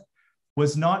 death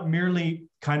was not merely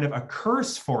kind of a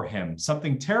curse for him,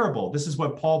 something terrible. This is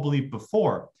what Paul believed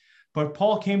before. But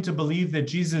Paul came to believe that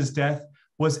Jesus' death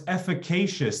was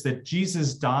efficacious, that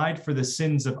Jesus died for the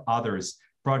sins of others,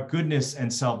 brought goodness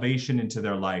and salvation into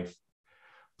their life.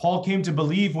 Paul came to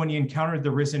believe when he encountered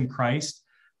the risen Christ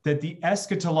that the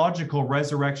eschatological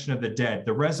resurrection of the dead,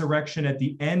 the resurrection at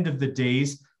the end of the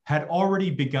days, had already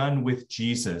begun with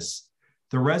Jesus.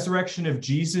 The resurrection of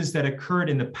Jesus that occurred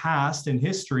in the past in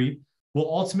history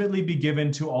will ultimately be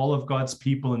given to all of God's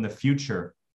people in the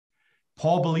future.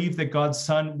 Paul believed that God's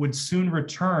Son would soon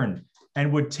return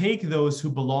and would take those who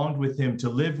belonged with him to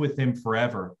live with him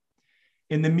forever.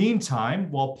 In the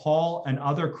meantime, while Paul and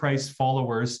other Christ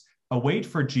followers await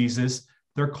for Jesus,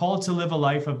 they're called to live a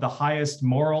life of the highest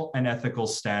moral and ethical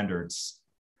standards.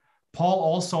 Paul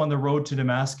also on the road to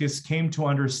Damascus came to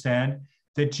understand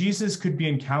that Jesus could be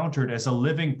encountered as a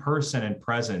living person and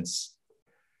presence.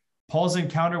 Paul's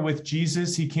encounter with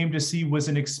Jesus, he came to see, was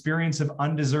an experience of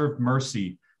undeserved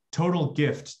mercy, total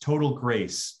gift, total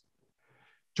grace.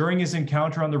 During his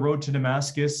encounter on the road to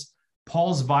Damascus,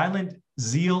 Paul's violent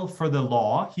zeal for the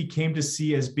law, he came to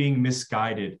see as being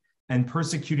misguided, and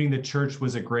persecuting the church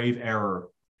was a grave error.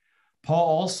 Paul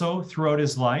also, throughout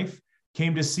his life,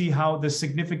 came to see how the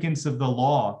significance of the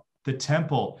law, the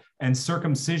temple, and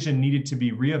circumcision needed to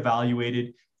be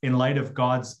reevaluated in light of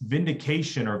God's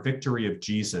vindication or victory of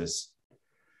Jesus.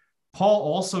 Paul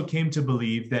also came to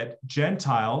believe that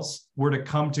Gentiles were to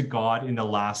come to God in the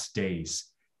last days.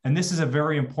 And this is a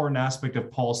very important aspect of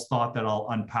Paul's thought that I'll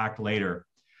unpack later.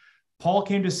 Paul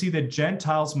came to see that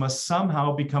Gentiles must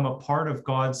somehow become a part of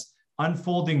God's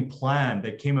unfolding plan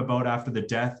that came about after the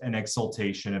death and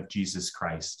exaltation of Jesus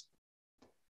Christ.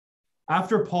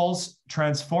 After Paul's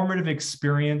transformative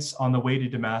experience on the way to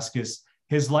Damascus,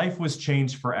 his life was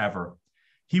changed forever.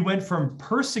 He went from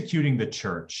persecuting the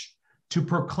church to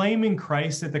proclaiming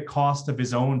Christ at the cost of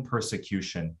his own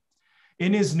persecution.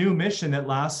 In his new mission that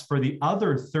lasts for the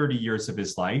other 30 years of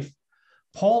his life,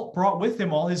 Paul brought with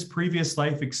him all his previous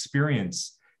life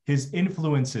experience, his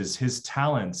influences, his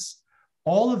talents.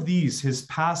 All of these, his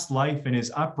past life and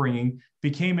his upbringing,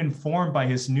 became informed by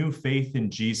his new faith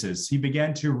in Jesus. He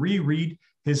began to reread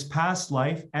his past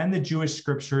life and the Jewish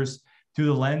scriptures through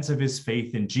the lens of his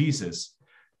faith in Jesus.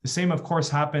 The same, of course,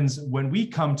 happens when we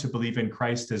come to believe in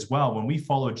Christ as well. When we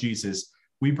follow Jesus,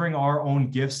 we bring our own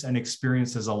gifts and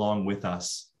experiences along with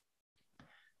us.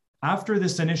 After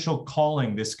this initial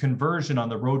calling, this conversion on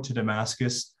the road to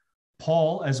Damascus,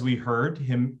 Paul, as we heard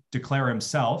him declare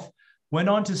himself, went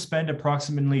on to spend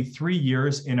approximately 3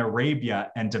 years in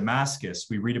Arabia and Damascus.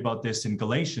 We read about this in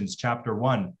Galatians chapter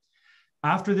 1.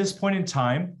 After this point in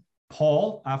time,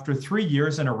 Paul, after 3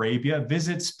 years in Arabia,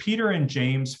 visits Peter and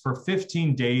James for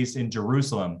 15 days in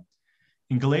Jerusalem.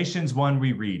 In Galatians 1,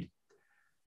 we read,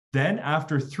 "Then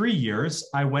after 3 years,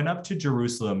 I went up to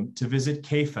Jerusalem to visit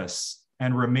Cephas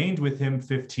and remained with him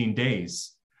 15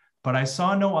 days. But I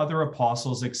saw no other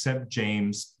apostles except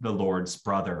James, the Lord's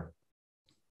brother."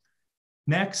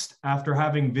 Next, after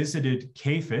having visited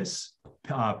Cephas,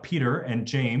 Peter and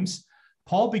James,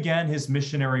 Paul began his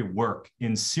missionary work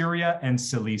in Syria and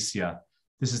Cilicia.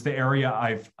 This is the area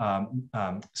I've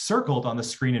circled on the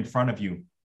screen in front of you.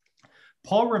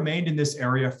 Paul remained in this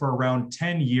area for around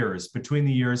 10 years, between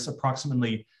the years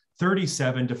approximately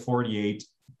 37 to 48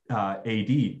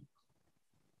 AD.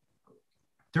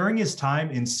 During his time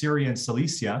in Syria and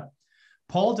Cilicia,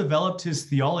 Paul developed his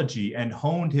theology and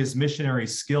honed his missionary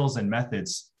skills and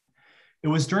methods. It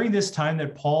was during this time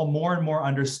that Paul more and more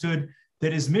understood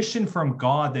that his mission from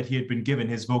God that he had been given,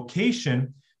 his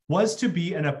vocation, was to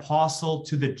be an apostle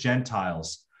to the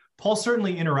Gentiles. Paul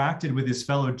certainly interacted with his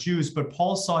fellow Jews, but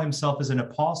Paul saw himself as an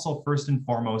apostle first and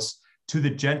foremost to the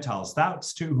Gentiles.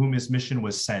 That's to whom his mission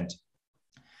was sent.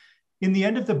 In the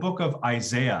end of the book of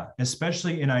Isaiah,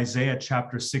 especially in Isaiah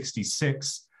chapter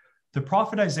 66, the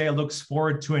prophet Isaiah looks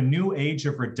forward to a new age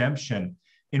of redemption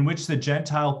in which the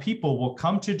Gentile people will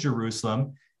come to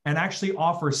Jerusalem and actually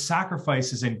offer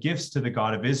sacrifices and gifts to the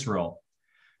God of Israel.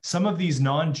 Some of these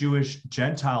non-Jewish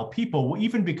Gentile people will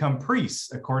even become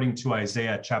priests, according to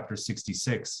Isaiah chapter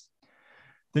 66.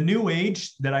 The new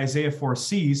age that Isaiah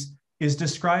foresees is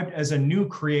described as a new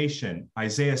creation,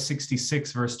 Isaiah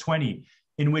 66, verse 20,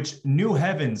 in which new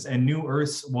heavens and new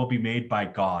earths will be made by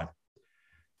God.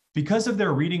 Because of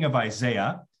their reading of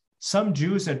Isaiah, some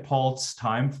Jews at Paul's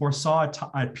time foresaw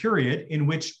a period in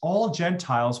which all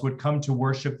Gentiles would come to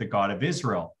worship the God of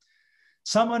Israel.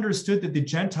 Some understood that the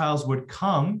Gentiles would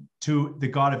come to the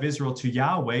God of Israel, to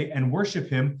Yahweh, and worship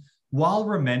him while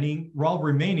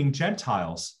remaining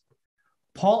Gentiles.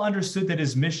 Paul understood that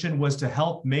his mission was to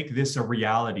help make this a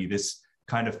reality, this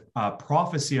kind of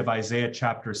prophecy of Isaiah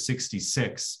chapter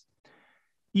 66.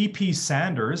 E.P.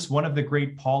 Sanders, one of the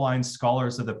great Pauline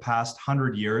scholars of the past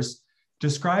 100 years,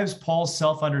 describes Paul's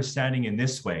self-understanding in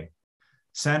this way.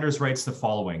 Sanders writes the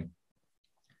following: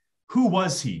 "Who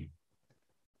was he?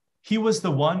 He was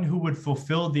the one who would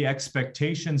fulfill the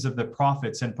expectations of the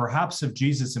prophets and perhaps of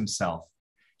Jesus himself.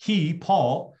 He,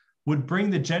 Paul, would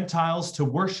bring the Gentiles to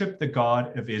worship the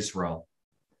God of Israel."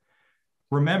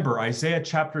 Remember, Isaiah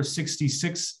chapter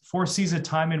 66 foresees a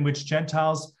time in which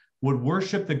Gentiles would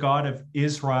worship the God of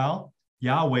Israel,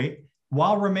 Yahweh,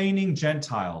 while remaining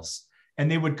Gentiles,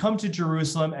 and they would come to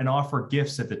Jerusalem and offer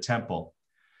gifts at the temple.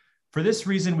 For this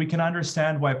reason, we can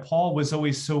understand why Paul was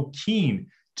always so keen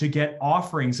to get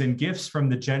offerings and gifts from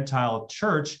the Gentile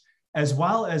church, as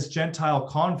well as Gentile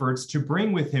converts, to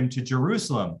bring with him to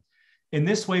Jerusalem. In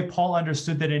this way, Paul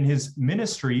understood that in his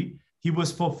ministry, he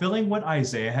was fulfilling what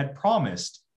Isaiah had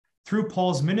promised. Through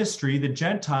Paul's ministry, the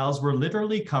Gentiles were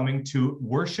literally coming to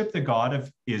worship the God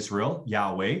of Israel,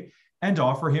 Yahweh, and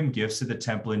offer him gifts at the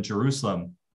temple in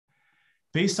Jerusalem.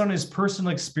 Based on his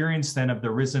personal experience then of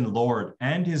the risen Lord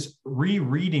and his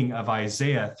rereading of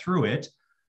Isaiah through it,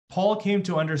 Paul came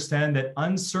to understand that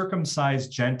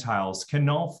uncircumcised Gentiles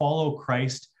cannot follow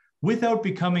Christ without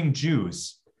becoming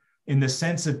Jews, in the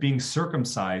sense of being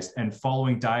circumcised and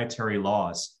following dietary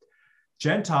laws.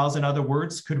 Gentiles, in other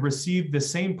words, could receive the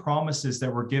same promises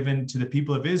that were given to the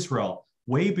people of Israel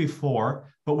way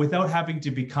before, but without having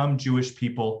to become Jewish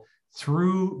people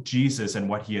through Jesus and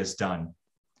what he has done.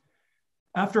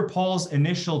 After Paul's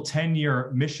initial 10-year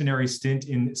missionary stint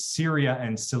in Syria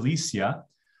and Cilicia,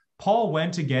 Paul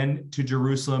went again to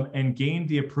Jerusalem and gained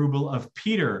the approval of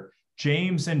Peter,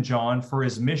 James, and John for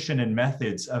his mission and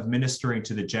methods of ministering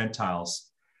to the Gentiles.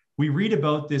 We read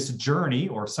about this journey,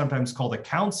 or sometimes called a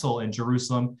council in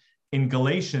Jerusalem, in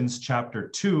Galatians chapter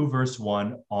 2, verse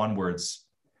 1 onwards.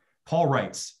 Paul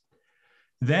writes,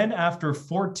 "Then after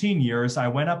 14 years, I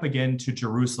went up again to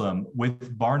Jerusalem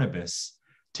with Barnabas,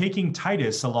 taking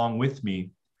Titus along with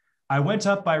me. I went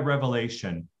up by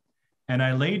revelation, and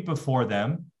I laid before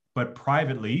them, but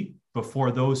privately,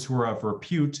 before those who are of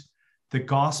repute, the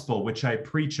gospel which I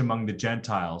preach among the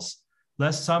Gentiles,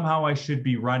 lest somehow I should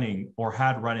be running or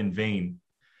had run in vain.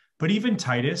 But even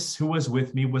Titus, who was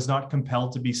with me, was not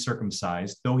compelled to be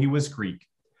circumcised, though he was Greek.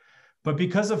 But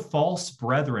because of false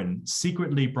brethren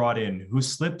secretly brought in, who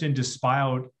slipped and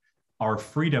despoiled our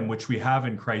freedom which we have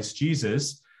in Christ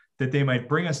Jesus, that they might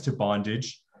bring us to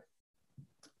bondage,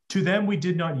 to them we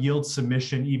did not yield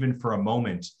submission even for a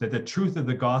moment, that the truth of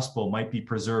the gospel might be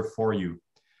preserved for you.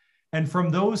 And from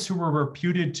those who were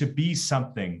reputed to be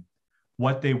something,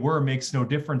 what they were makes no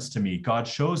difference to me. God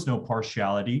shows no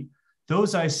partiality.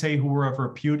 Those, I say, who were of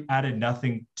repute added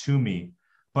nothing to me.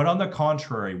 But on the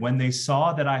contrary, when they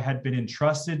saw that I had been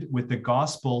entrusted with the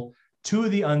gospel to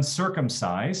the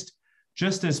uncircumcised,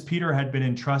 just as Peter had been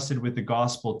entrusted with the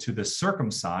gospel to the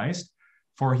circumcised,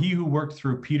 for he who worked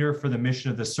through Peter for the mission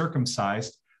of the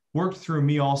circumcised worked through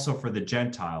me also for the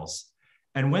Gentiles.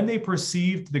 And when they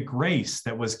perceived the grace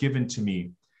that was given to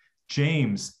me,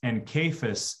 James and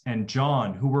Cephas and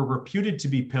John, who were reputed to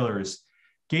be pillars,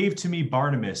 gave to me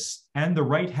Barnabas and the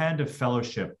right hand of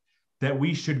fellowship, that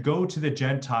we should go to the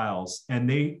Gentiles and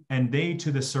they to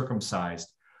the circumcised.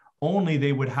 Only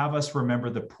they would have us remember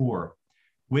the poor,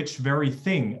 which very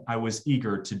thing I was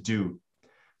eager to do.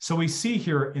 So we see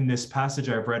here in this passage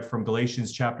I've read from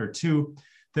Galatians chapter 2,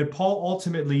 that Paul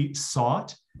ultimately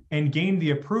sought and gained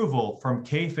the approval from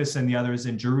Cephas and the others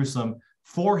in Jerusalem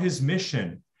for his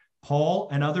mission. Paul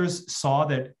and others saw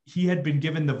that he had been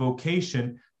given the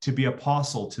vocation to be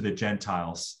apostle to the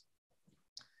Gentiles.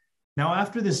 Now,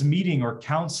 after this meeting or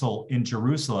council in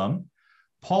Jerusalem,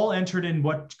 Paul entered in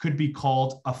what could be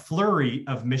called a flurry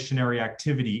of missionary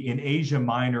activity in Asia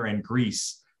Minor and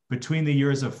Greece between the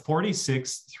years of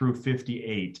 46 through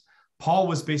 58. Paul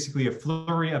was basically a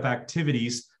flurry of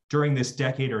activities during this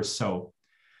decade or so.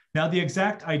 Now, the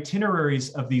exact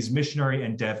itineraries of these missionary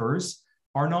endeavors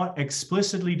are not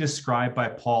explicitly described by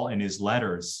Paul in his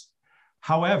letters.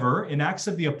 However, in Acts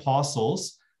of the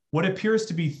Apostles, what appears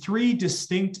to be three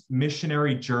distinct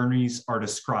missionary journeys are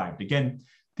described. Again,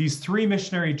 these three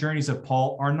missionary journeys of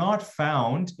Paul are not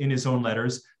found in his own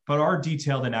letters, but are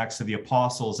detailed in Acts of the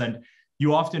Apostles. And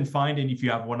you often find, and if you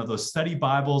have one of those study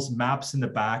Bibles, maps in the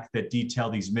back that detail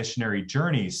these missionary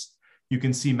journeys. You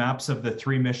can see maps of the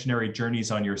three missionary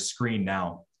journeys on your screen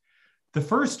now. The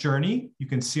first journey, you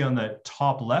can see on the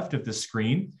top left of the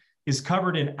screen, is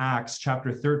covered in Acts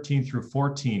chapter 13 through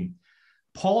 14.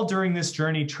 Paul, during this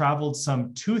journey, traveled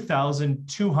some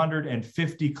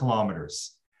 2,250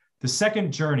 kilometers. The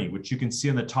second journey, which you can see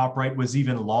on the top right, was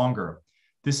even longer.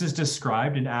 This is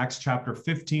described in Acts chapter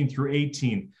 15 through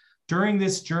 18. During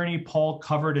this journey, Paul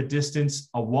covered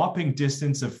a whopping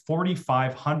distance of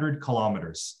 4,500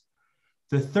 kilometers.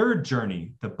 The third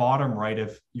journey, the bottom right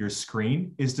of your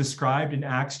screen, is described in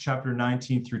Acts chapter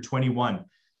 19 through 21.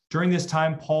 During this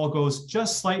time, Paul goes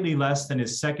just slightly less than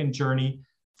his second journey,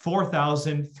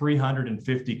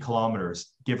 4,350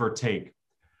 kilometers, give or take.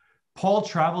 Paul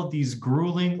traveled these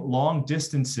grueling long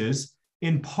distances.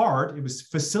 In part, it was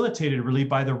facilitated really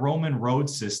by the Roman road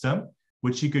system,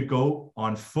 which he could go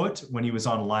on foot when he was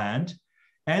on land,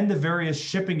 and the various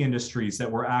shipping industries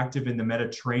that were active in the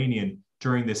Mediterranean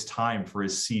during this time for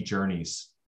his sea journeys.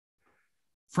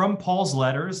 From Paul's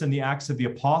letters and the Acts of the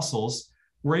Apostles,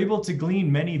 we're able to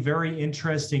glean many very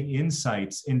interesting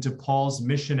insights into Paul's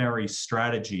missionary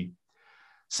strategy.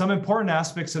 Some important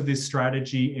aspects of this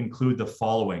strategy include the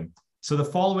following. So the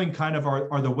following kind of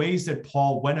are the ways that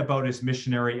Paul went about his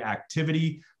missionary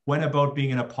activity, went about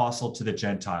being an apostle to the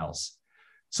Gentiles.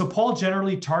 So Paul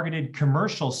generally targeted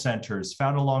commercial centers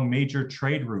found along major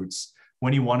trade routes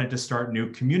when he wanted to start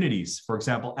new communities. For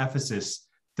example, Ephesus,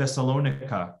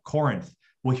 Thessalonica, Corinth.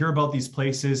 We'll hear about these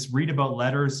places, read about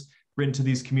letters written to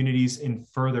these communities in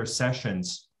further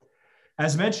sessions.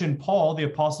 As mentioned, Paul, the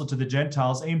apostle to the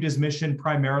Gentiles, aimed his mission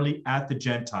primarily at the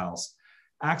Gentiles.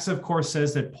 Acts, of course,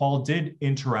 says that Paul did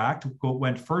interact,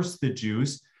 went first to the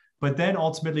Jews, but then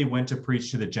ultimately went to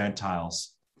preach to the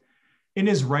Gentiles. In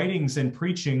his writings and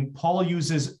preaching, Paul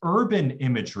uses urban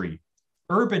imagery.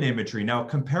 Now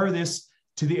compare this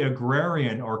to the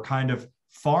agrarian or kind of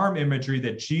farm imagery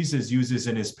that Jesus uses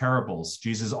in his parables.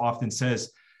 Jesus often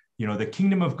says, the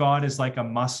kingdom of God is like a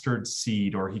mustard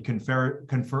seed, or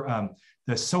the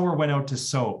sower went out to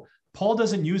sow. Paul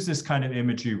doesn't use this kind of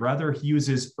imagery. Rather, he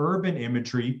uses urban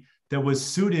imagery that was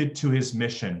suited to his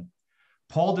mission.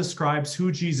 Paul describes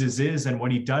who Jesus is and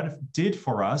what he did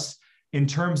for us in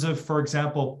terms of, for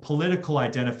example, political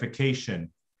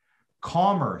identification,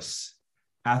 commerce,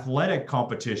 athletic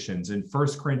competitions in 1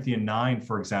 Corinthians 9,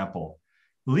 for example,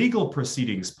 legal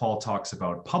proceedings Paul talks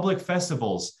about, public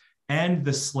festivals, and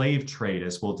the slave trade,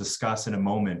 as we'll discuss in a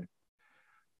moment.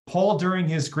 Paul, during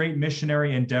his great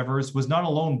missionary endeavors, was not a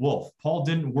lone wolf. Paul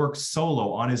didn't work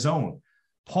solo on his own.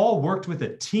 Paul worked with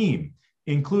a team,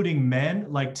 including men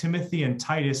like Timothy and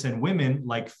Titus and women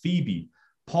like Phoebe.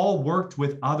 Paul worked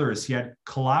with others. He had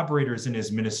collaborators in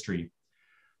his ministry.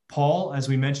 Paul, as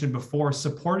we mentioned before,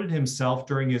 supported himself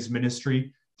during his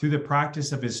ministry through the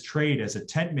practice of his trade as a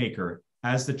tent maker.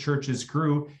 As the churches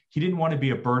grew, he didn't want to be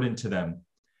a burden to them.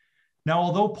 Now,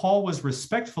 although Paul was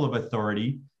respectful of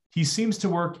authority, he seems to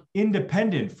work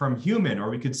independent from human, or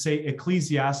we could say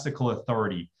ecclesiastical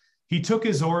authority. He took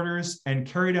his orders and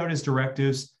carried out his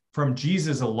directives from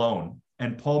Jesus alone.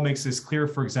 And Paul makes this clear,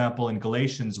 for example, in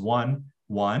Galatians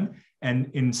 1:1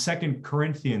 and in 2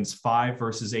 Corinthians 5,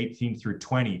 verses 18 through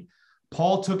 20.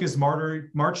 Paul took his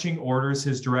marching orders,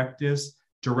 his directives,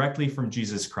 directly from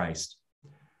Jesus Christ.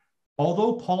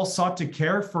 Although Paul sought to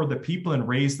care for the people and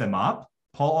raise them up,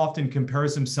 Paul often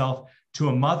compares himself to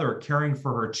a mother caring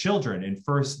for her children. In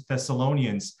 1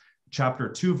 Thessalonians chapter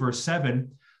 2, verse 7,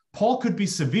 Paul could be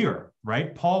severe,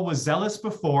 right? Paul was zealous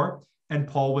before and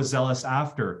Paul was zealous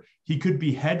after. He could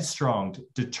be headstrong,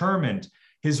 determined.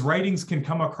 His writings can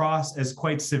come across as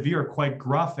quite severe, quite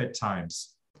gruff at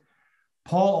times.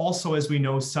 Paul also, as we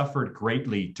know, suffered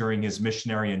greatly during his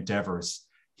missionary endeavors.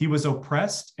 He was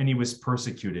oppressed and he was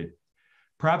persecuted.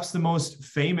 Perhaps the most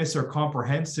famous or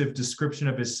comprehensive description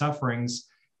of his sufferings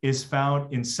is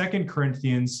found in 2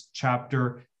 Corinthians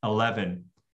chapter 11.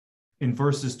 In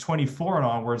verses 24 and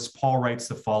onwards, Paul writes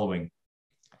the following: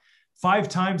 5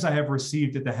 times I have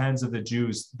received at the hands of the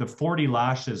Jews the 40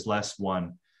 lashes less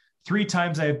one. 3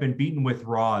 times I have been beaten with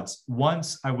rods.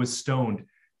 Once I was stoned.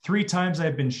 3 times I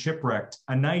have been shipwrecked.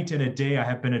 A night and a day I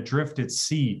have been adrift at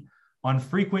sea, on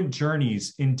frequent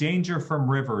journeys, in danger from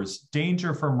rivers,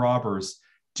 danger from robbers,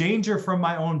 danger from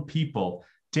my own people,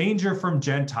 danger from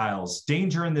Gentiles,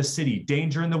 danger in the city,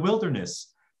 danger in the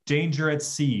wilderness, danger at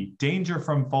sea, danger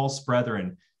from false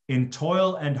brethren, in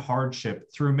toil and hardship,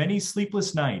 through many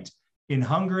sleepless nights, in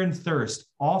hunger and thirst,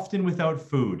 often without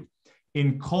food,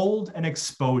 in cold and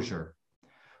exposure.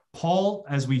 Paul,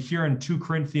 as we hear in 2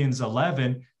 Corinthians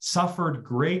 11, suffered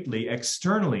greatly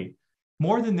externally.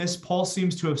 More than this, Paul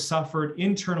seems to have suffered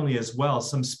internally as well,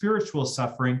 some spiritual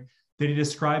suffering that he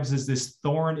describes as this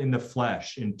thorn in the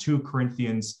flesh in 2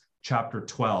 Corinthians chapter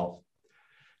 12.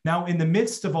 Now, in the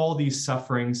midst of all these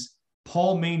sufferings,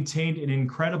 Paul maintained an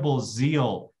incredible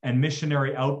zeal and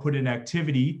missionary output and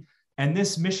activity, and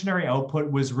this missionary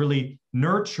output was really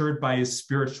nurtured by his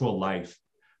spiritual life.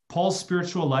 Paul's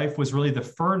spiritual life was really the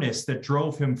furnace that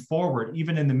drove him forward,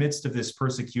 even in the midst of this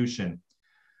persecution.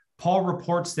 Paul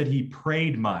reports that he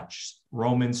prayed much,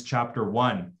 Romans chapter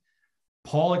 1.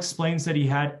 Paul explains that he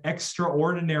had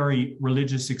extraordinary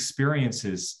religious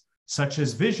experiences, such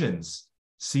as visions,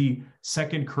 see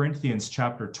 2 Corinthians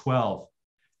chapter 12.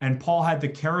 And Paul had the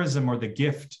charism or the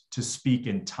gift to speak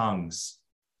in tongues.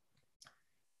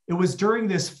 It was during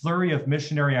this flurry of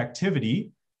missionary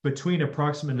activity between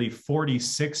approximately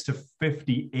 46 to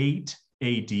 58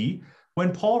 AD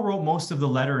when Paul wrote most of the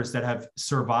letters that have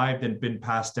survived and been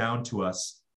passed down to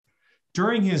us.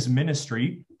 During his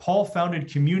ministry, Paul founded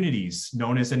communities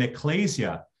known as an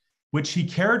ecclesia, which he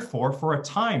cared for a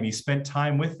time. He spent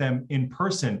time with them in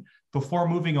person before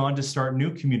moving on to start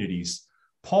new communities.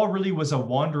 Paul really was a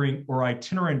wandering or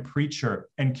itinerant preacher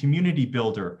and community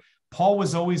builder. Paul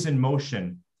was always in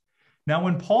motion. Now,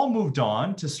 when Paul moved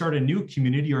on to start a new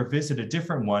community or visit a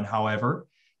different one, however,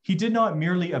 he did not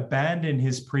merely abandon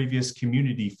his previous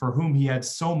community for whom he had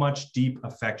so much deep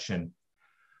affection.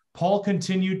 Paul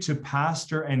continued to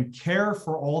pastor and care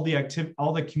for all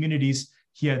the communities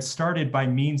he had started by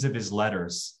means of his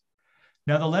letters.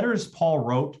 Now, the letters Paul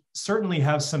wrote certainly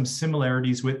have some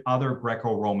similarities with other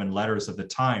Greco-Roman letters of the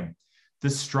time. The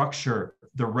structure,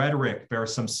 the rhetoric bear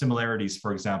some similarities,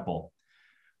 for example.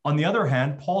 On the other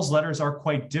hand, Paul's letters are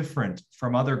quite different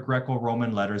from other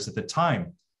Greco-Roman letters at the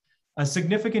time. A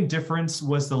significant difference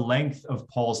was the length of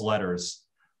Paul's letters.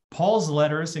 Paul's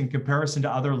letters, in comparison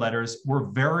to other letters, were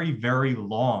very, very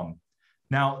long.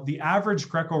 Now, the average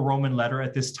Greco-Roman letter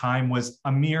at this time was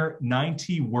a mere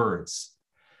 90 words.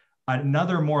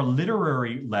 Another more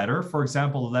literary letter, for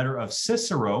example, the letter of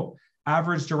Cicero,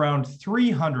 averaged around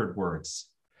 300 words.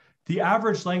 The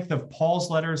average length of Paul's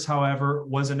letters, however,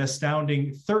 was an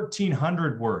astounding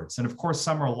 1,300 words, and of course,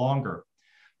 some are longer.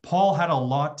 Paul had a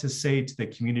lot to say to the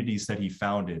communities that he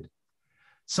founded.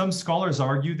 Some scholars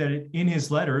argue that in his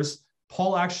letters,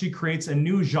 Paul actually creates a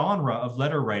new genre of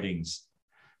letter writings.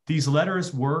 These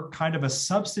letters were kind of a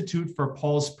substitute for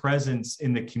Paul's presence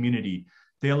in the community.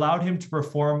 They allowed him to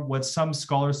perform what some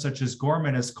scholars, such as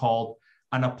Gorman, has called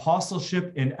an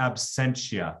apostleship in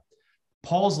absentia.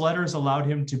 Paul's letters allowed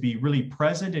him to be really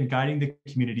present in guiding the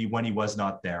community when he was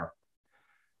not there.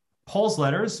 Paul's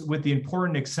letters, with the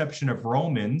important exception of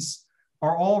Romans,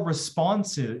 are all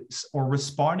responses or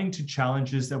responding to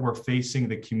challenges that were facing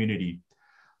the community.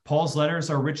 Paul's letters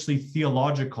are richly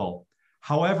theological.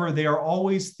 However, they are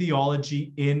always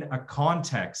theology in a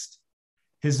context.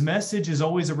 His message is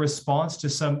always a response to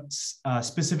some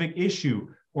specific issue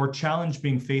or challenge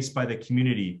being faced by the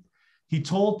community. He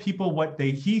told people what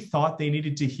he thought they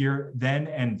needed to hear then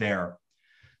and there.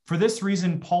 For this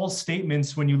reason, Paul's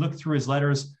statements, when you look through his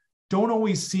letters, don't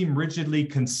always seem rigidly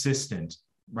consistent,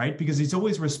 right? Because he's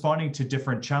always responding to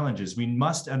different challenges. We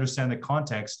must understand the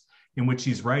context in which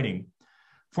he's writing.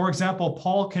 For example,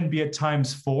 Paul can be at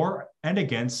times for and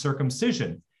against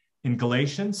circumcision. In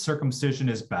Galatians, circumcision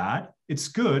is bad. It's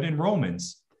good in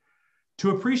Romans.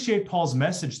 To appreciate Paul's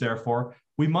message, therefore,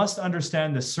 we must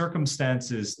understand the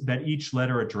circumstances that each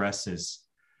letter addresses.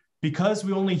 Because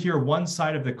we only hear one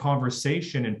side of the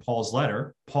conversation in Paul's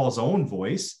letter, Paul's own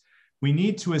voice, we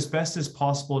need to, as best as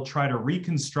possible, try to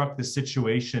reconstruct the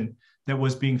situation that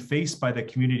was being faced by the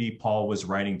community Paul was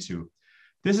writing to.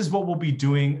 This is what we'll be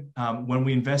doing when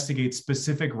we investigate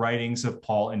specific writings of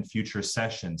Paul in future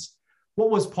sessions. What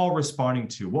was Paul responding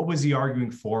to? What was he arguing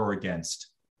for or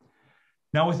against?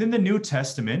 Now, within the New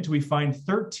Testament, we find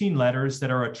 13 letters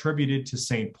that are attributed to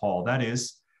St. Paul. That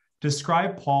is,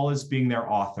 describe Paul as being their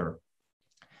author.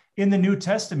 In the New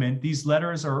Testament, these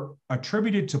letters are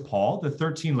attributed to Paul. The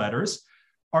 13 letters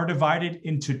are divided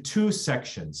into two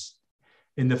sections.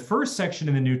 In the first section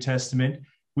in the New Testament,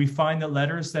 we find the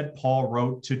letters that Paul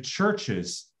wrote to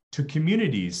churches, to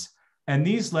communities, and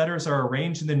these letters are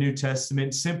arranged in the New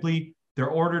Testament simply, they're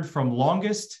ordered from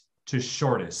longest to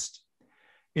shortest.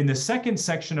 In the second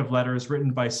section of letters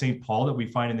written by St. Paul that we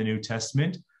find in the New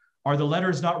Testament are the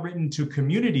letters not written to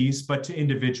communities, but to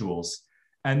individuals.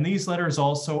 And these letters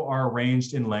also are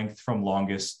arranged in length from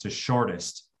longest to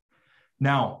shortest.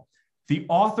 Now, the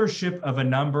authorship of a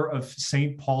number of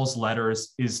St. Paul's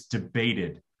letters is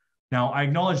debated. Now, I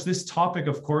acknowledge this topic,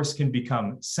 of course, can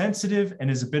become sensitive and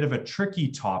is a bit of a tricky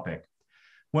topic.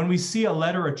 When we see a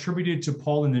letter attributed to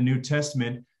Paul in the New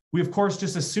Testament, we, of course,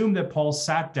 just assume that Paul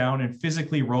sat down and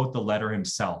physically wrote the letter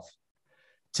himself.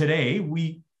 Today,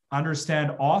 we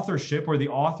understand authorship, or the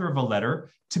author of a letter,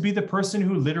 to be the person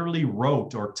who literally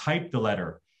wrote or typed the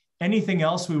letter. Anything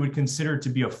else we would consider to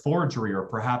be a forgery or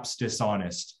perhaps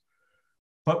dishonest.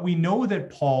 But we know that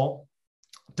Paul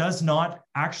does not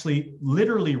actually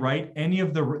literally write any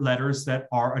of the letters that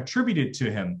are attributed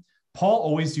to him. Paul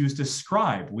always used a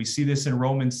scribe. We see this in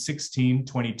Romans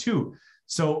 16:22.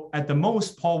 So at the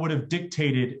most, Paul would have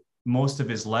dictated most of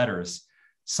his letters.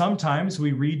 Sometimes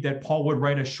we read that Paul would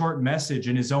write a short message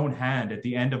in his own hand at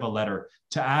the end of a letter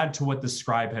to add to what the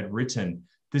scribe had written.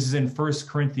 This is in 1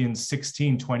 Corinthians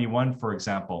 16:21, for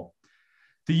example.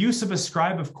 The use of a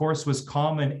scribe, of course, was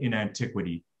common in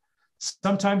antiquity.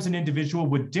 Sometimes an individual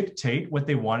would dictate what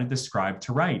they wanted the scribe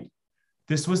to write.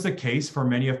 This was the case for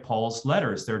many of Paul's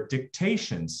letters, their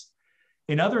dictations.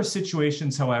 In other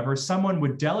situations, however, someone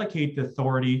would delegate the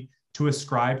authority to a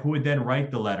scribe who would then write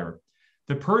the letter.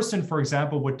 The person, for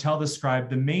example, would tell the scribe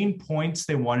the main points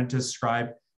they wanted the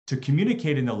scribe to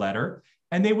communicate in the letter,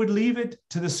 and they would leave it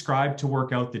to the scribe to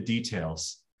work out the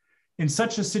details. In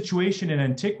such a situation in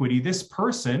antiquity, this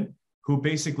person who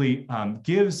basically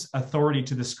gives authority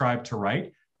to the scribe to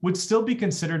write would still be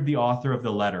considered the author of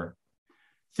the letter.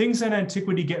 Things in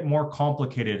antiquity get more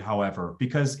complicated, however,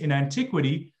 because in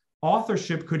antiquity,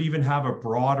 authorship could even have a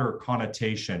broader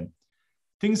connotation.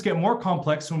 Things get more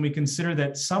complex when we consider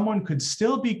that someone could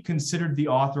still be considered the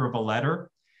author of a letter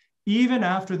even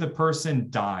after the person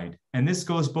died. And this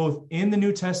goes both in the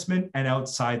New Testament and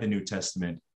outside the New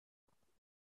Testament.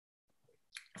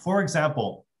 For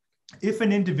example, if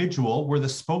an individual were the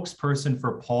spokesperson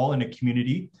for Paul in a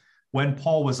community when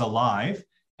Paul was alive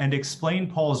and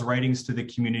explained Paul's writings to the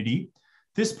community,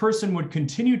 this person would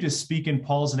continue to speak in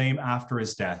Paul's name after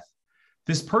his death.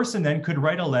 This person then could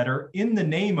write a letter in the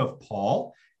name of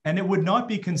Paul, and it would not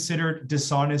be considered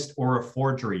dishonest or a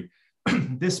forgery.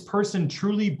 This person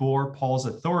truly bore Paul's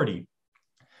authority.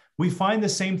 We find the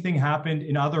same thing happened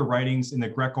in other writings in the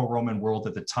Greco-Roman world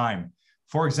at the time.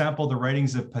 For example, the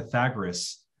writings of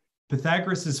Pythagoras.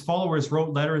 Pythagoras' followers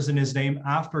wrote letters in his name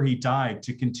after he died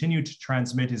to continue to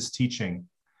transmit his teaching.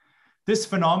 This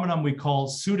phenomenon we call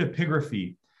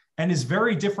pseudepigraphy, and is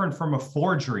very different from a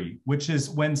forgery, which is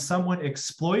when someone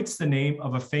exploits the name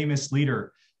of a famous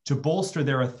leader to bolster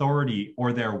their authority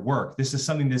or their work. This is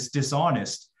something that's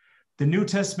dishonest. The New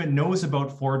Testament knows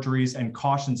about forgeries and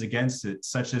cautions against it,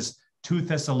 such as 2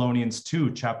 Thessalonians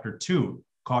 2, chapter 2,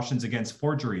 cautions against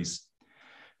forgeries.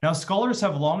 Now, scholars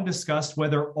have long discussed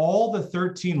whether all the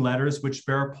 13 letters which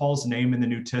bear Paul's name in the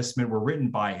New Testament were written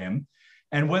by him,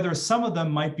 and whether some of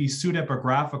them might be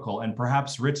pseudepigraphical and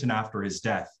perhaps written after his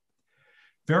death.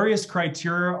 Various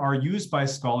criteria are used by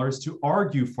scholars to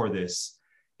argue for this,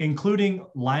 including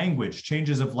language,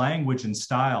 changes of language and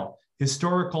style,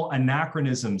 historical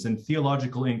anachronisms, and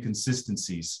theological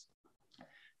inconsistencies.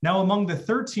 Now, among the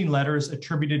 13 letters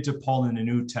attributed to Paul in the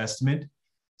New Testament,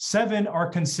 7 are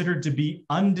considered to be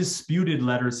undisputed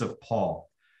letters of Paul.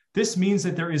 This means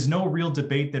that there is no real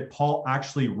debate that Paul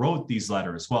actually wrote these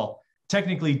letters. Well,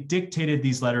 technically dictated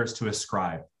these letters to a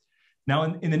scribe. Now,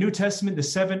 in the New Testament, the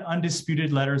 7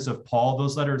 undisputed letters of Paul,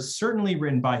 those letters certainly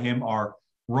written by him are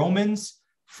Romans,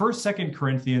 1st, 2nd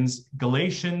Corinthians,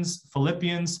 Galatians,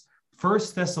 Philippians,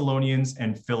 1st Thessalonians,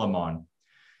 and Philemon.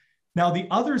 Now, the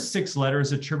other 6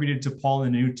 letters attributed to Paul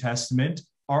in the New Testament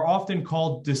are often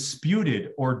called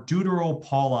disputed or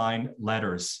Deutero-Pauline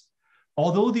letters.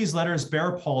 Although these letters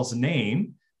bear Paul's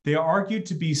name, they are argued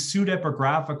to be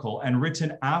pseudepigraphical and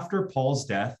written after Paul's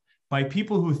death by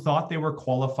people who thought they were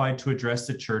qualified to address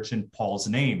the church in Paul's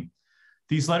name.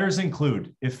 These letters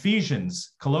include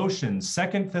Ephesians, Colossians,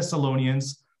 2nd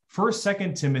Thessalonians, 1st,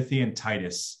 2nd Timothy, and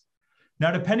Titus.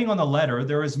 Now, depending on the letter,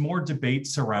 there is more debate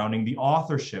surrounding the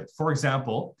authorship. For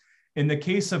example, in the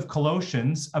case of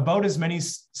Colossians, about as many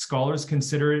scholars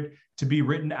consider it to be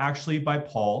written actually by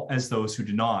Paul as those who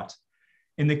do not.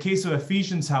 In the case of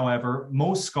Ephesians, however,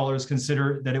 most scholars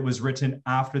consider that it was written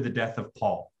after the death of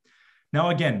Paul. Now,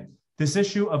 again, this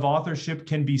issue of authorship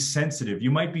can be sensitive.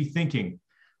 You might be thinking,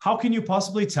 how can you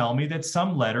possibly tell me that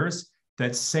some letters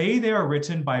that say they are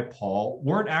written by Paul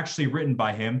weren't actually written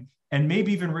by him and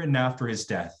maybe even written after his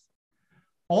death?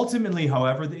 Ultimately,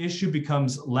 however, the issue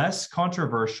becomes less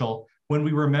controversial when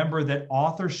we remember that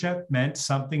authorship meant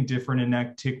something different in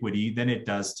antiquity than it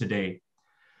does today.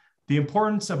 The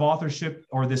importance of authorship,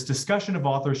 or this discussion of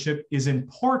authorship, is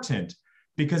important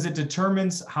because it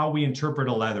determines how we interpret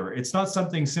a letter. It's not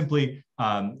something simply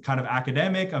kind of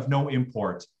academic of no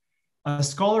import. A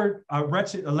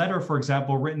letter, for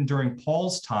example, written during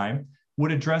Paul's time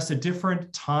would address a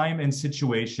different time and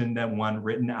situation than one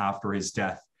written after his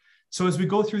death. So as we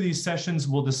go through these sessions,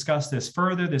 we'll discuss this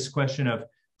further, this question of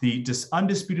the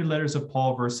undisputed letters of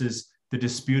Paul versus the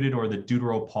disputed or the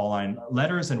Deutero-Pauline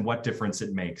letters and what difference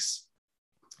it makes.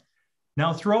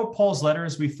 Now, throughout Paul's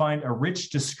letters, we find a rich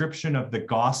description of the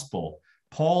gospel.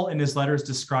 Paul in his letters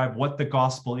describe what the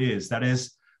gospel is, that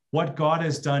is, what God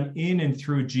has done in and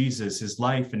through Jesus, his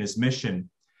life and his mission.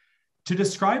 To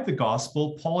describe the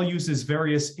gospel, Paul uses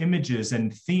various images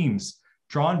and themes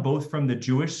drawn both from the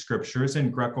Jewish scriptures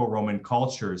and Greco-Roman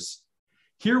cultures.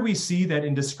 Here we see that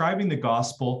in describing the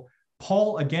gospel,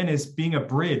 Paul again is being a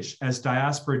bridge, as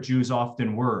diaspora Jews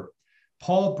often were.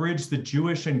 Paul bridged the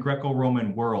Jewish and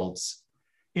Greco-Roman worlds.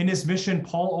 In his mission,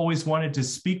 Paul always wanted to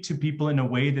speak to people in a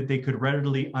way that they could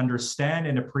readily understand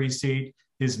and appreciate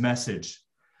his message.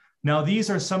 Now, these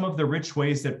are some of the rich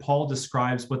ways that Paul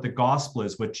describes what the gospel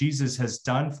is, what Jesus has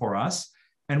done for us,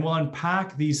 and we'll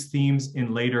unpack these themes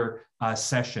in later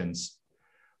sessions.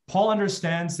 Paul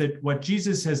understands that what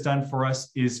Jesus has done for us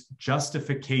is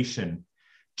justification.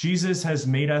 Jesus has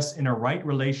made us in a right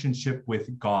relationship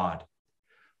with God.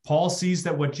 Paul sees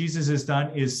that what Jesus has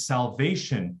done is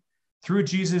salvation. Through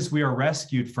Jesus, we are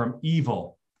rescued from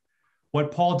evil.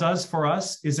 What Paul does for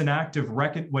us is an act of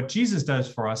what Jesus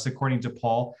does for us, according to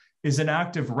Paul, is an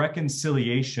act of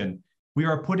reconciliation. We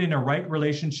are put in a right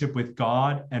relationship with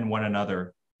God and one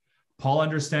another. Paul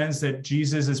understands that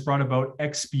Jesus has brought about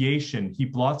expiation. He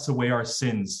blots away our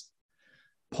sins.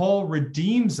 Paul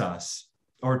redeems us,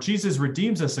 or Jesus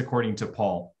redeems us, according to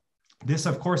Paul. This,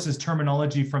 of course, is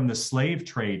terminology from the slave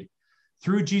trade.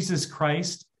 Through Jesus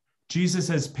Christ, Jesus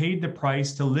has paid the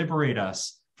price to liberate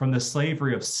us from the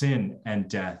slavery of sin and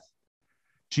death.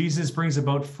 Jesus brings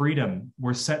about freedom.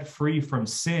 We're set free from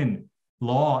sin,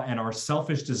 law, and our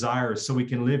selfish desires so we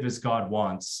can live as God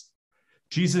wants.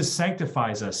 Jesus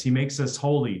sanctifies us. He makes us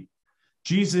holy.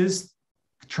 Jesus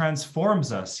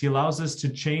transforms us. He allows us to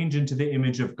change into the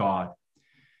image of God.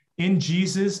 In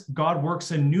Jesus, God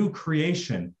works a new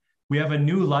creation. We have a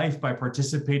new life by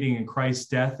participating in Christ's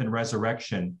death and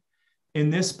resurrection. In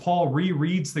this, Paul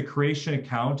rereads the creation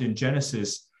account in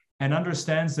Genesis and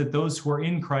understands that those who are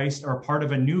in Christ are part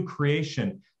of a new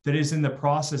creation that is in the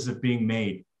process of being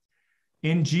made.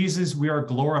 In Jesus, we are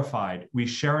glorified. We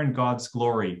share in God's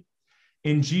glory.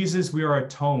 In Jesus, we are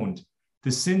atoned.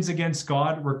 The sins against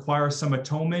God require some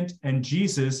atonement, and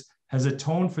Jesus has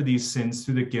atoned for these sins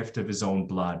through the gift of his own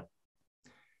blood.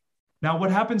 Now, what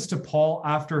happens to Paul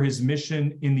after his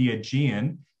mission in the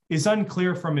Aegean is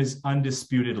unclear from his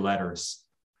undisputed letters.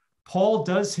 Paul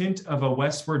does hint of a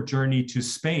westward journey to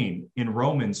Spain in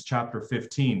Romans chapter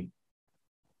 15.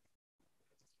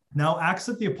 Now, Acts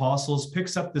of the Apostles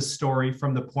picks up the story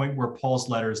from the point where Paul's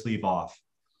letters leave off.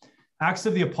 Acts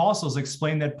of the Apostles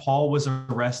explain that Paul was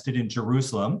arrested in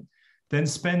Jerusalem, then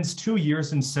spends 2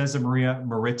 years in Caesarea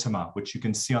Maritima, which you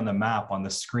can see on the map on the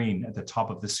screen at the top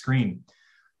of the screen.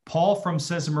 Paul from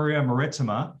Caesarea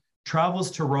Maritima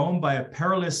travels to Rome by a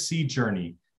perilous sea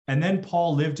journey, and then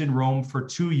Paul lived in Rome for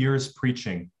 2 years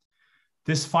preaching.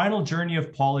 This final journey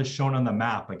of Paul is shown on the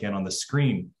map, again on the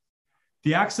screen.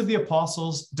 The Acts of the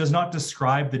Apostles does not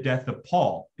describe the death of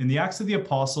Paul. In the Acts of the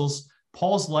Apostles,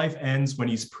 Paul's life ends when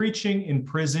he's preaching in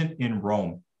prison in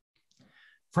Rome.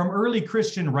 From early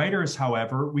Christian writers,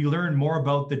 however, we learn more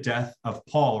about the death of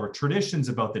Paul, or traditions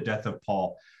about the death of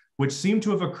Paul, which seem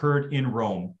to have occurred in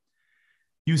Rome.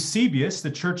 Eusebius, the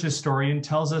church historian,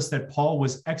 tells us that Paul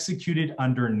was executed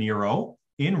under Nero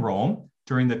in Rome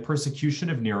during the persecution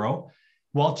of Nero,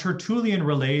 while Tertullian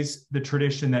relays the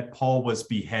tradition that Paul was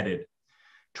beheaded.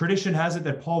 Tradition has it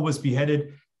that Paul was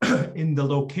beheaded in the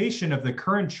location of the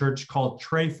current church called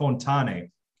Tre Fontane,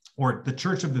 or the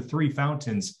Church of the Three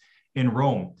Fountains in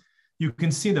Rome. you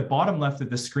can see the bottom left of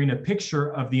the screen a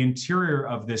picture of the interior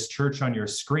of this church on your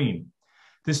screen.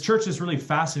 This church is really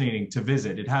fascinating to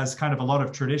visit. It has kind of a lot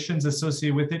of traditions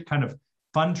associated with it, kind of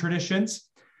fun traditions.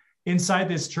 Inside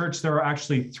this church, there are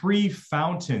actually 3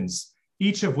 fountains,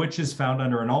 each of which is found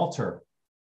under an altar.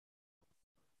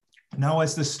 Now,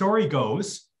 as the story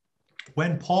goes,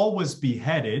 when Paul was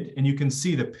beheaded, and you can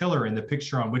see the pillar in the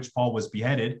picture on which Paul was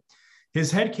beheaded,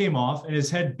 his head came off and his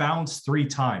head bounced 3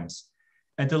 times.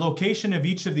 At the location of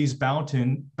each of these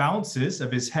bounces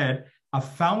of his head, a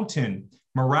fountain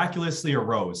miraculously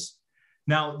arose.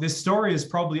 Now, this story is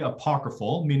probably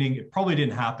apocryphal, meaning it probably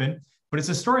didn't happen, but it's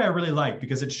a story I really like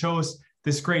because it shows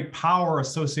this great power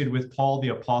associated with Paul the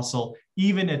Apostle,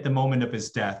 even at the moment of his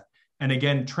death. And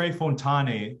again, Tre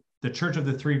Fontane, the Church of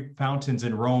the 3 Fountains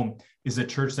in Rome, is a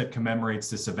church that commemorates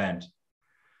this event.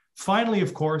 Finally,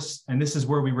 of course, and this is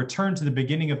where we return to the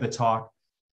beginning of the talk,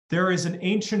 there is an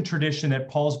ancient tradition that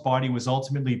Paul's body was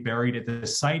ultimately buried at the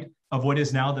site of what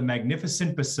is now the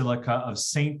magnificent Basilica of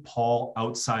St. Paul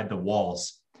outside the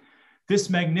walls. This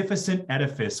magnificent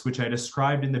edifice, which I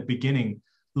described in the beginning,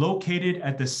 located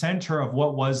at the center of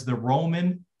what was the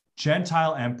Roman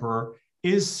Gentile emperor,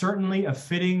 is certainly a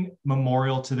fitting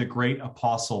memorial to the great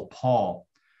apostle Paul.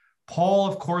 Paul,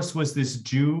 of course, was this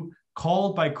Jew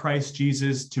called by Christ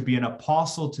Jesus to be an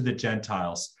apostle to the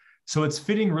Gentiles. So it's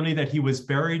fitting really that he was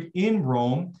buried in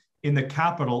Rome, in the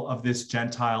capital of this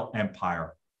Gentile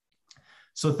empire.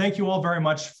 So thank you all very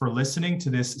much for listening to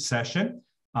this session.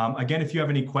 Again, if you have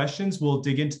any questions, we'll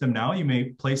dig into them now. You may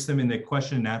place them in the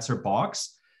question and answer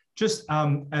box. Just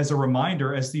as a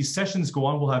reminder, as these sessions go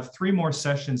on, we'll have 3 more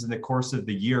sessions in the course of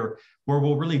the year where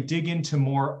we'll really dig into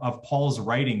more of Paul's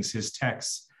writings, his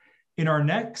texts. In our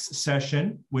next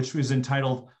session, which was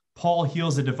entitled Paul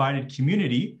Heals a Divided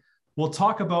Community, we'll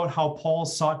talk about how Paul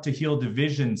sought to heal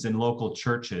divisions in local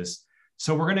churches.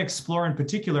 So we're going to explore in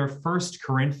particular 1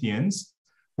 Corinthians,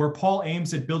 where Paul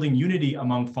aims at building unity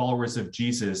among followers of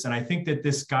Jesus. And I think that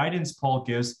this guidance Paul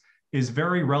gives is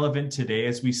very relevant today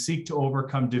as we seek to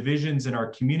overcome divisions in our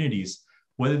communities,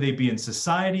 whether they be in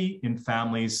society, in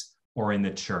families, or in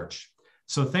the church.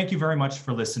 So thank you very much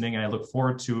for listening, and I look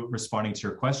forward to responding to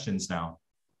your questions now.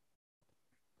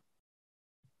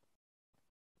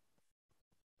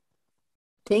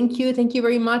 Thank you. Thank you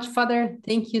very much, Father.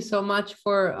 Thank you so much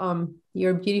for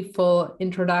your beautiful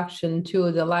introduction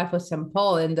to the life of St.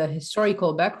 Paul and the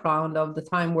historical background of the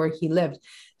time where he lived.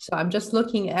 So I'm just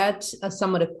looking at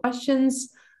some of the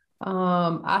questions,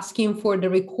 asking for the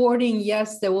recording.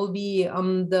 Yes, there will be,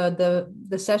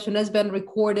 the session has been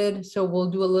recorded, so we'll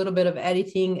do a little bit of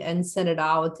editing and send it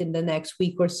out in the next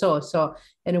week or so.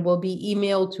 And it will be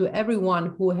emailed to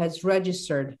everyone who has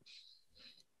registered.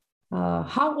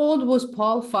 How old was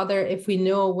Paul, Father, if we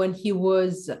know when he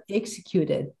was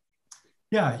executed?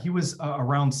 Yeah, he was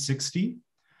around 60.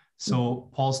 So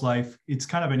Paul's life, it's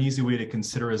kind of an easy way to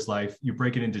consider his life. You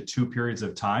break it into 2 periods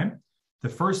of time. The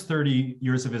first 30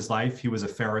 years of his life, he was a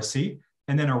Pharisee.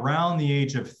 And then around the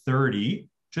age of 30,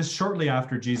 just shortly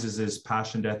after Jesus's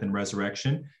passion, death, and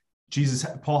resurrection,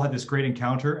 Paul had this great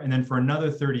encounter. And then for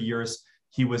another 30 years,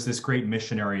 he was this great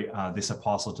missionary, this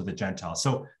apostle to the Gentiles.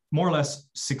 So more or less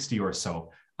 60 or so.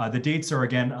 The dates are,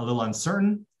 again, a little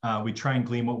uncertain. We try and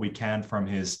glean what we can from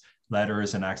his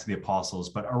letters and Acts of the Apostles,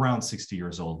 but around 60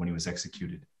 years old when he was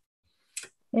executed.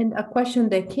 And a question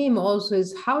that came also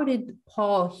is, how did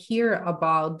Paul hear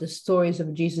about the stories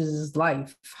of Jesus's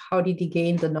life? How did he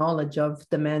gain the knowledge of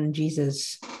the man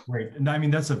Jesus? Right. And I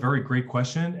mean, that's a very great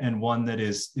question, and one that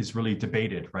is really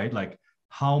debated, right? Like,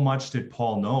 how much did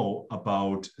Paul know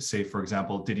about, say, for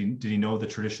example, did he know the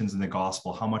traditions in the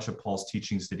gospel? How much of Paul's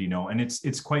teachings did he know? And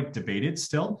it's quite debated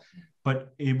still,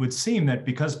 but it would seem that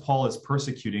because Paul is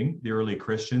persecuting the early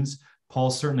Christians, Paul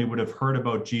certainly would have heard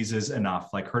about Jesus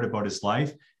enough, like heard about his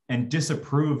life and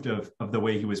disapproved of the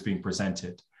way he was being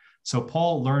presented. So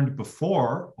Paul learned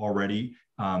before already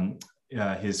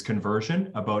his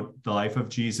conversion about the life of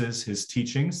Jesus, his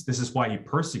teachings. This is why he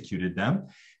persecuted them.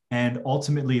 And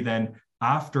ultimately then,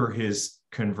 after his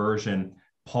conversion,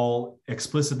 Paul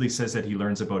explicitly says that he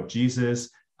learns about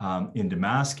Jesus in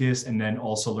Damascus, and then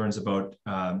also learns about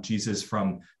Jesus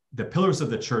from the pillars of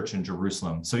the church in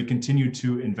Jerusalem. So he continued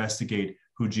to investigate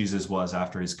who Jesus was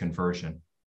after his conversion.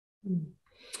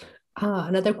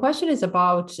 Another question is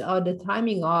about the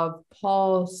timing of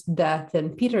Paul's death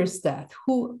and Peter's death.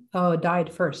 Who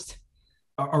died first?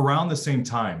 Around the same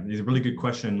time. It's a really good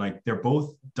question. Like, they're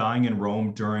both dying in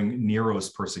Rome during Nero's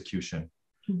persecution.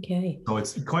 Okay. So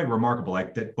it's quite remarkable,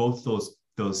 like, that both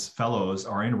those fellows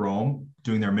are in Rome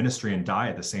doing their ministry and die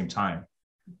at the same time.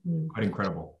 Quite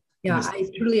incredible. Yeah, I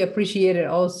truly appreciated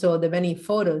also the many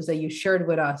photos that you shared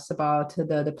with us about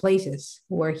the places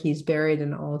where he's buried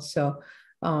and also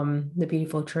the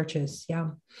beautiful churches.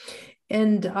 Yeah.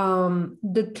 And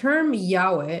the term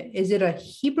Yahweh, is it a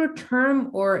Hebrew term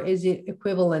or is it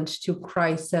equivalent to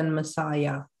Christ and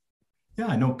Messiah?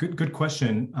 Yeah, no, good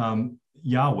question.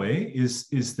 Yahweh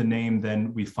is the name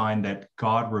then we find that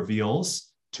God reveals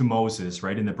to Moses,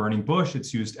 right? In the burning bush,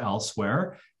 it's used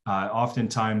elsewhere.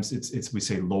 Oftentimes we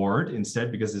say Lord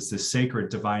instead, because it's the sacred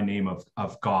divine name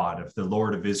of God, of the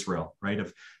Lord of Israel, right?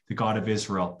 Of the God of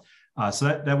Israel. So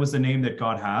that was the name that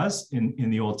God has in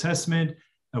the Old Testament.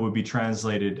 It would be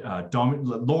translated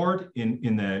Lord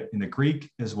in the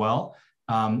Greek as well.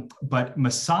 But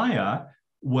Messiah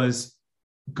was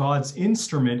God's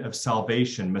instrument of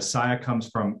salvation. Messiah comes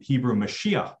from Hebrew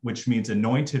Mashiach, which means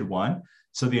anointed one.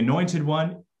 So the anointed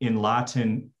one in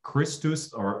Latin,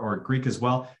 Christus, or Greek as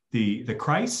well, the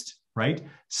Christ, right?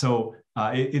 So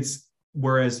it's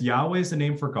whereas Yahweh is the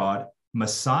name for God,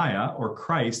 Messiah or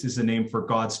Christ is the name for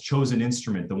God's chosen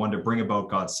instrument, the one to bring about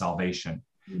God's salvation.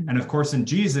 Mm-hmm. And of course, in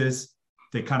Jesus,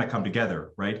 they kind of come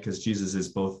together, right? Because Jesus is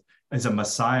both as a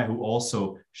Messiah who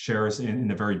also shares in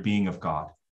the very being of God.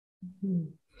 Mm-hmm.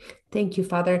 Thank you,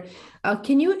 Father.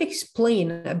 Can you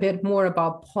explain a bit more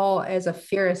about Paul as a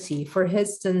Pharisee? For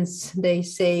instance, they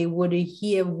say, would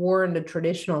he have worn the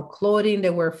traditional clothing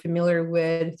that we're familiar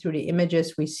with through the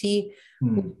images we see?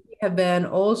 Would he have been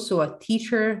also a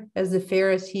teacher as the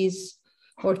Pharisees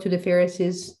or to the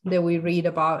Pharisees that we read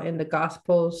about in the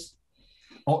Gospels?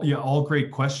 All great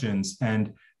questions.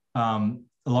 And a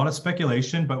lot of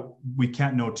speculation, but we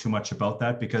can't know too much about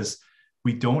that because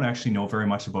we don't actually know very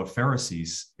much about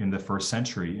Pharisees in the first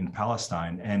century in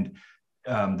Palestine. And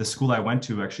the school I went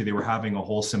to, actually, they were having a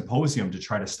whole symposium to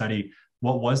try to study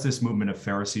what was this movement of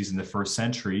Pharisees in the first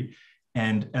century.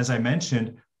 And as I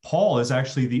mentioned, Paul is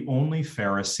actually the only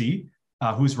Pharisee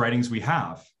whose writings we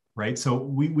have, right? So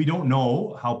we don't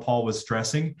know how Paul was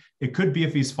dressing. It could be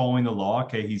if he's following the law,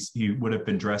 okay, he would have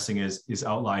been dressing as is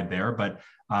outlined there, but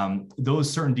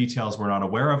those certain details we're not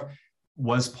aware of.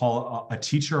 Was Paul a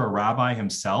teacher, a rabbi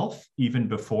himself, even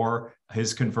before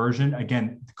his conversion?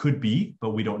 Again, could be,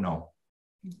 but we don't know.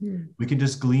 Mm-hmm. We can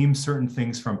just glean certain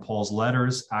things from Paul's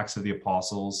letters, Acts of the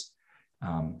Apostles.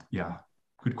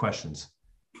 Good questions.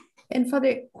 And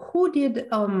Father, who did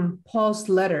Paul's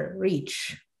letter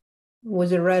reach?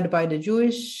 Was it read by the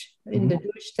Jewish, in the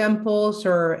Jewish temples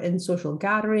or in social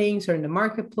gatherings or in the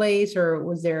marketplace, or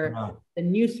was there a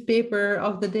newspaper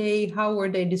of the day? How were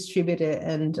they distributed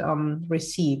and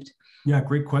received? Yeah,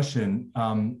 great question.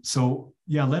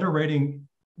 Letter writing,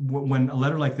 when a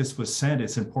letter like this was sent,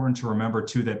 it's important to remember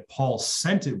too that Paul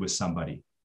sent it with somebody,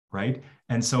 right?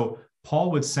 And so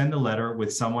Paul would send a letter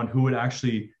with someone who would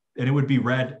actually, and it would be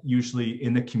read usually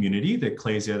in the community, the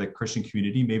ecclesia, the Christian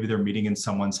community. Maybe they're meeting in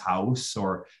someone's house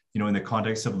or, in the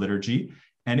context of liturgy.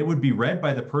 And it would be read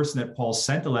by the person that Paul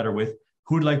sent the letter with,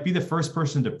 who would be the first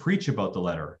person to preach about the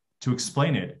letter, to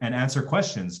explain it and answer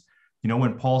questions.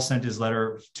 When Paul sent his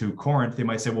letter to Corinth, they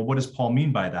might say, well, what does Paul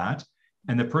mean by that?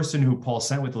 And the person who Paul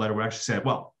sent with the letter would actually say,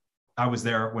 well, I was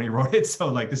there when he wrote it.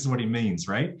 So this is what he means,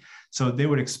 right? So they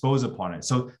would expose upon it.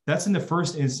 So that's in the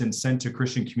first instance sent to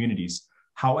Christian communities.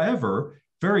 However,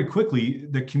 very quickly,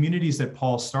 the communities that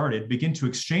Paul started begin to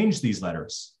exchange these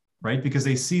letters, right? Because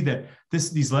they see that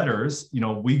these letters,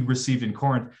 we received in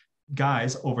Corinth,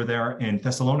 guys over there in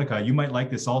Thessalonica, you might like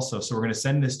this also. So we're going to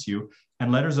send this to you.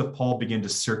 And letters of Paul begin to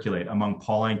circulate among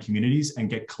Pauline communities and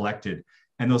get collected.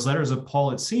 And those letters of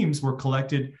Paul, it seems, were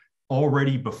collected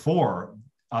already before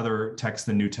other texts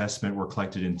in the New Testament were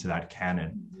collected into that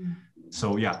canon.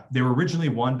 So they were originally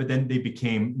one, but then they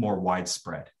became more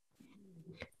widespread.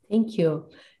 Thank you.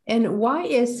 And why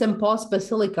is St. Paul's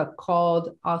Basilica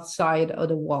called outside of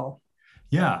the wall?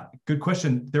 Yeah, good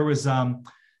question. There was,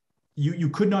 you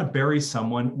could not bury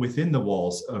someone within the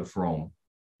walls of Rome.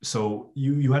 So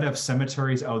you had to have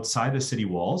cemeteries outside the city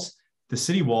walls. The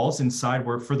city walls inside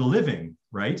were for the living,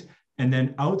 right? And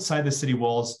then outside the city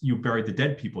walls, you buried the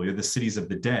dead people. You're the cities of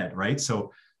the dead, right?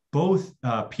 So both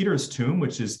Peter's tomb,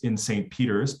 which is in St.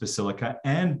 Peter's Basilica,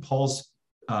 and Paul's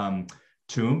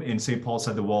tomb in St. Paul's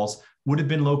side the walls would have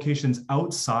been locations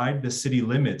outside the city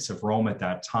limits of Rome at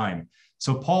that time.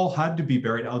 So Paul had to be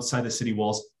buried outside the city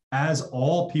walls, as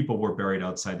all people were buried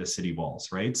outside the city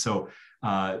walls, right? So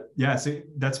so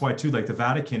that's why too, the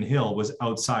Vatican Hill was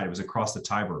outside. It was across the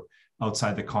Tiber,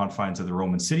 outside the confines of the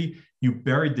Roman city. You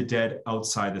buried the dead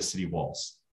outside the city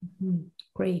walls. Mm-hmm.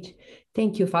 Great.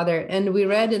 Thank you, Father. And we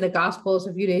read in the Gospels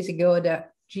a few days ago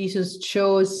that Jesus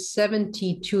chose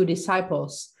 72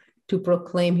 disciples to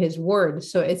proclaim his word.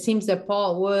 So it seems that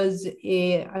Paul was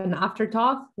an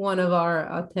afterthought, one of our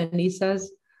attendees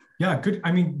says. Yeah, good.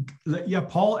 I mean, yeah,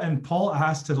 Paul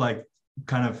has to like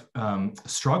kind of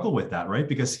struggle with that, right?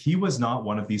 Because he was not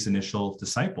one of these initial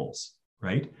disciples,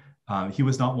 right? He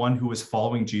was not one who was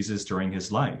following Jesus during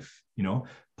his life. You know,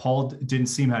 Paul didn't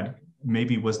seem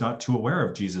maybe was not too aware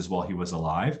of Jesus while he was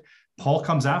alive. Paul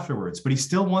comes afterwards, but he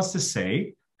still wants to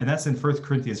say, and that's in 1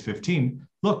 Corinthians 15,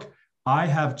 look, I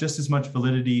have just as much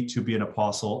validity to be an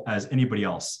apostle as anybody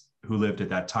else who lived at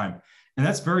that time. And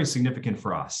that's very significant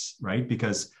for us, right?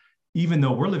 Because even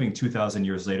though we're living 2,000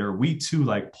 years later, we too,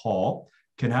 like Paul,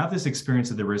 can have this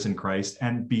experience of the risen Christ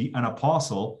and be an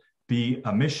apostle, be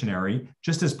a missionary,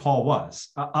 just as Paul was.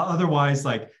 Otherwise,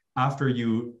 like after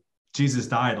Jesus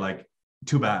died, like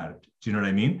too bad. Do you know what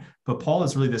I mean? But Paul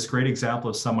is really this great example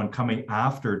of someone coming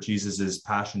after Jesus's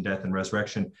passion, death, and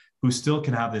resurrection, who still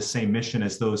can have this same mission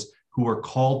as those who were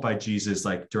called by Jesus,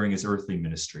 like during his earthly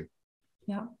ministry.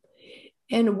 Yeah.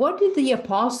 And what did the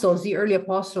early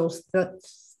apostles,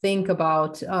 think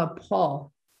about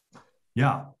Paul?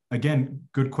 Yeah, again,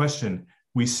 good question.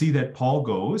 We see that Paul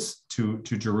goes to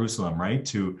Jerusalem,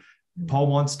 right? Paul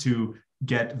wants to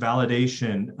get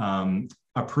validation,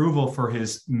 approval for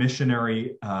his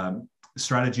missionary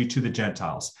strategy to the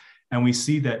Gentiles. And we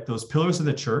see that those pillars of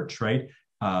the church, right?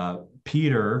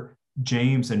 Peter,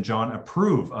 James, and John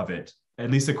approve of it,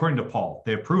 at least according to Paul.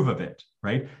 They approve of it,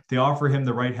 right? They offer him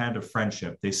the right hand of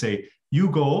friendship. They say, you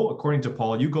go, according to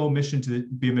Paul, you go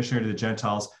be a missionary to the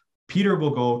Gentiles. Peter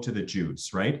will go to the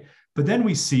Jews, right? But then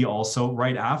we see also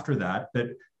right after that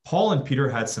Paul and Peter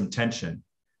had some tension,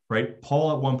 right?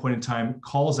 Paul at one point in time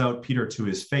calls out Peter to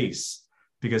his face,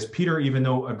 because Peter, even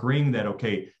though agreeing that,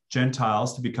 okay,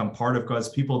 Gentiles to become part of God's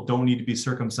people don't need to be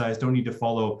circumcised, don't need to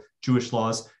follow Jewish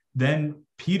laws, then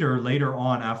Peter later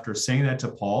on, after saying that to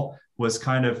Paul, was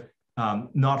kind of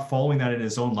not following that in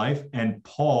his own life. And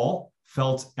Paul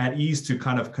felt at ease to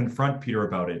kind of confront Peter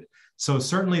about it. So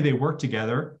certainly they worked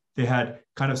together. They had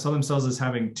kind of saw themselves as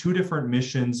having two different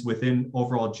missions within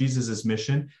overall Jesus's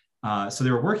mission. So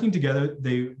they were working together.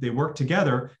 They worked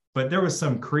together, but there was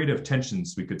some creative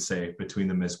tensions, we could say, between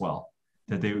them as well.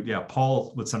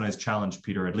 Paul would sometimes challenge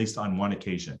Peter, at least on one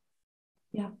occasion.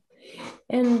 Yeah.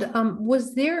 And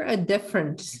was there a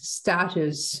different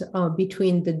status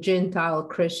between the Gentile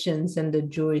Christians and the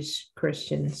Jewish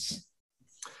Christians?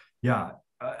 Yeah,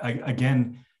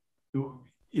 again,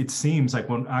 it seems like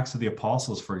when Acts of the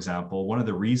Apostles, for example, one of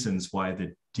the reasons why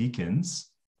the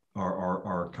deacons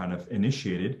are kind of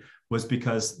initiated was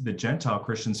because the Gentile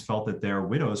Christians felt that their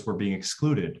widows were being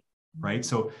excluded, right?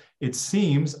 So it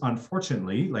seems,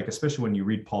 unfortunately, like especially when you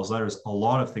read Paul's letters, a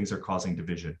lot of things are causing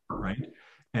division, right?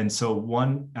 And so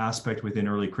one aspect within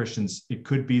early Christians, it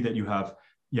could be that you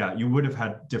would have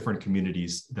had different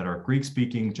communities that are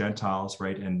Greek-speaking Gentiles,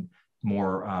 right? And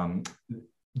more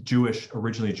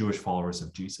originally Jewish followers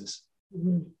of Jesus.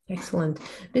 Excellent.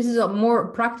 This is a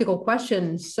more practical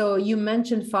question. So you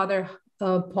mentioned Father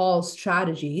Paul's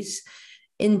strategies.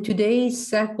 In today's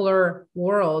secular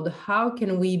world, how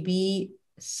can we be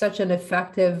such an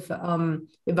effective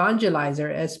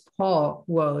evangelizer as Paul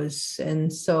was?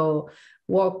 And so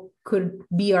what could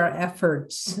be our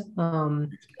efforts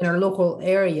in our local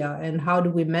area, and how do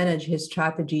we manage his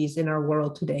strategies in our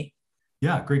world today?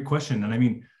 Yeah, great question. And I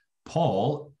mean,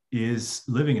 Paul is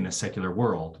living in a secular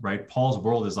world, right? Paul's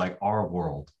world is like our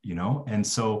world, you know? And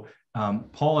so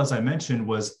Paul, as I mentioned,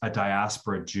 was a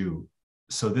diaspora Jew.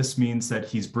 So this means that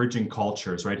he's bridging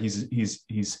cultures, right?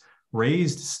 He's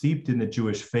raised, steeped in the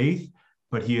Jewish faith,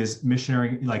 but he is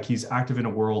missionary, like he's active in a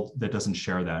world that doesn't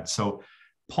share that. So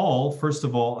Paul, first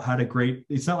of all,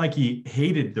 it's not like he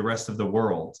hated the rest of the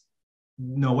world.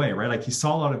 No way, right? Like he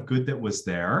saw a lot of good that was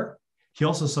there. He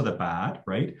also saw the bad,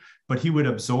 right? But he would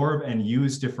absorb and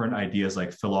use different ideas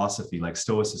like philosophy, like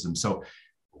Stoicism. So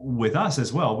with us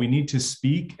as well, we need to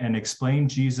speak and explain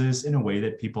Jesus in a way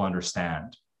that people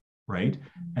understand, right?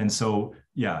 And so,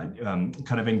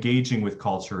 kind of engaging with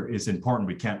culture is important.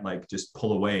 We can't like just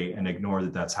pull away and ignore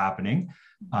that that's happening.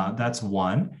 That's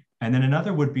one. And then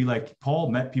another would be like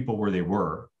Paul met people where they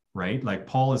were, right? Like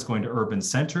Paul is going to urban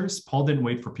centers. Paul didn't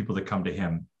wait for people to come to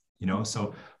him, you know?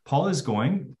 So Paul is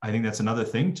going, I think that's another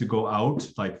thing, to go out,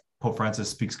 like Pope Francis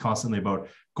speaks constantly about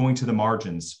going to the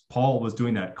margins. Paul was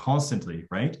doing that constantly,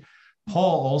 right?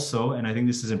 Paul also, and I think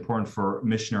this is important for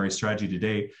missionary strategy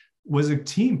today, was a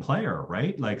team player,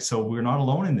 right? Like, so we're not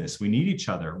alone in this. We need each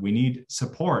other. We need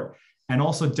support. And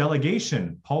also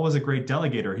delegation. Paul was a great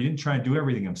delegator. He didn't try and do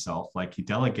everything himself. Like he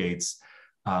delegates.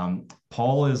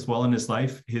 Paul, as well in his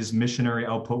life, his missionary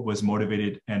output was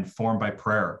motivated and formed by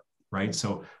prayer, right?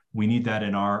 So we need that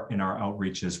in our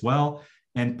outreach as well.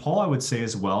 And Paul, I would say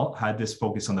as well, had this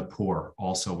focus on the poor.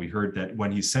 Also, we heard that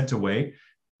when he's sent away,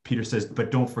 Peter says,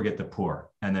 but don't forget the poor.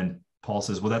 And then Paul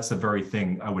says, well, that's the very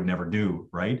thing I would never do,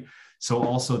 right? So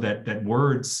also that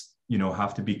words,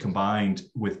 have to be combined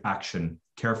with action,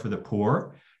 care for the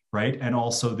poor, right? And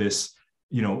also this,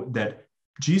 that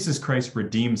Jesus Christ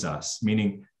redeems us,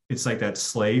 meaning it's like that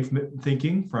slave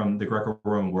thinking from the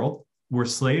Greco-Roman world. We're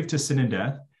slave to sin and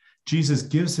death. Jesus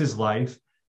gives his life,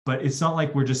 but it's not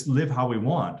like we're just live how we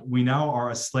want. We now are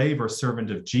a slave or servant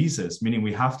of Jesus, meaning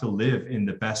we have to live in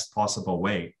the best possible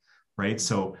way, right?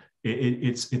 So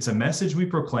it's a message we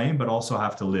proclaim, but also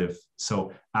have to live.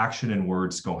 So action and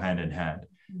words go hand in hand.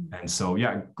 And so,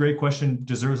 yeah, great question.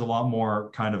 Deserves a lot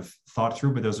more kind of thought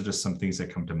through, but those are just some things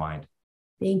that come to mind.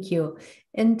 Thank you.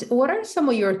 And what are some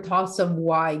of your thoughts of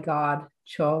why God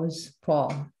chose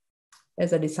Paul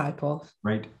as a disciple?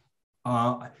 Right.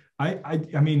 I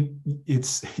mean,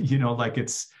 it's,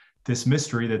 it's this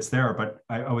mystery that's there, but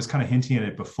I was kind of hinting at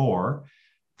it before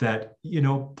that,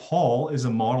 Paul is a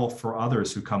model for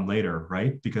others who come later,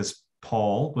 right? Because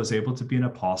Paul was able to be an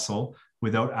apostle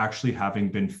without actually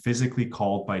having been physically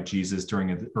called by Jesus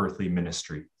during an earthly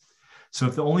ministry. So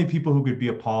if the only people who could be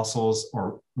apostles,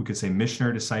 or we could say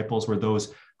missionary disciples, were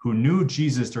those who knew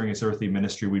Jesus during his earthly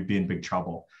ministry, we'd be in big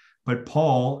trouble. But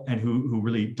Paul, and who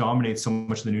really dominates so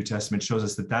much of the New Testament, shows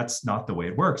us that that's not the way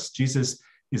it works. Jesus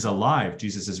is alive.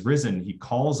 Jesus is risen. He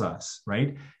calls us,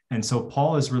 right? And so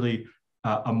Paul is really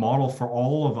a model for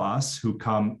all of us who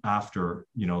come after,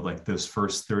 like those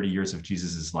first 30 years of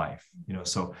Jesus's life,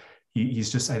 so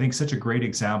he's just, I think, such a great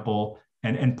example.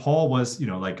 And Paul was,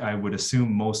 like I would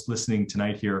assume most listening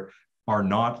tonight here are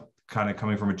not kind of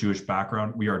coming from a Jewish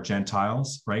background. We are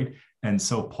Gentiles, right? And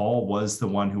so Paul was the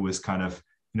one who was kind of,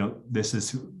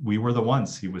 we were the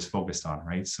ones he was focused on,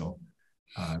 right? So.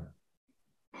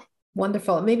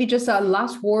 Wonderful. Maybe just a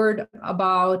last word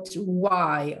about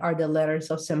why are the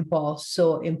letters of St. Paul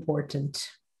so important?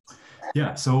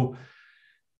 Yeah, so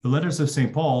the letters of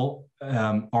St. Paul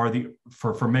are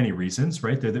for many reasons,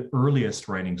 right? They're the earliest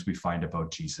writings we find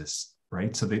about Jesus,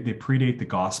 right? So they predate the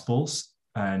Gospels,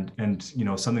 and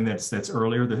something that's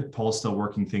earlier that Paul's still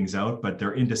working things out, but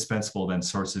they're indispensable then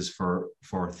sources for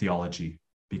theology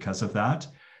because of that.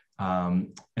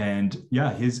 And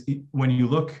yeah, when you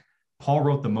look, Paul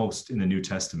wrote the most in the New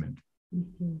Testament,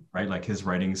 right? Like his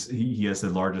writings, he has the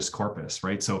largest corpus,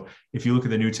 right? So if you look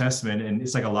at the New Testament, and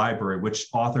it's like a library, which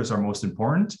authors are most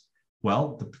important?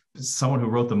 Well, someone who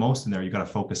wrote the most in there, you got to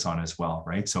focus on as well,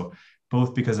 right? So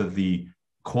both because of the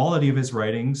quality of his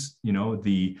writings,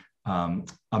 the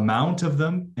amount of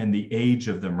them and the age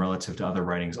of them relative to other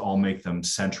writings all make them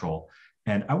central.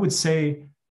 And I would say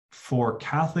for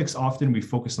Catholics, often we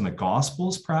focus on the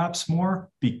Gospels perhaps more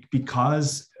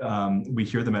because we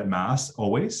hear them at Mass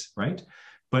always, right?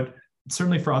 But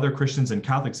certainly for other Christians and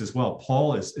Catholics as well,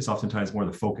 Paul is oftentimes more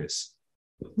the focus.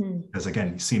 As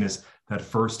again, seen as that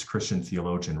first Christian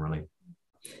theologian, really.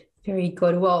 Very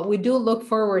good. Well, we do look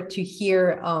forward to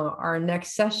hear our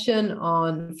next session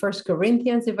on 1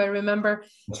 Corinthians, if I remember.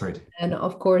 That's right. And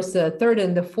of course, the third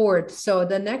and the fourth. So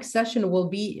the next session will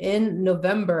be in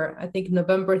November. I think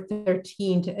November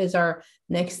 13th is our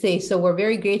next day. So we're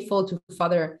very grateful to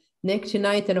Father Nick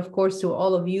tonight, and of course to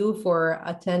all of you for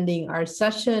attending our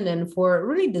session and for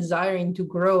really desiring to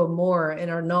grow more in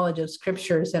our knowledge of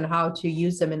scriptures and how to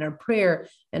use them in our prayer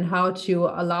and how to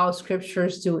allow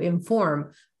scriptures to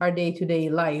inform our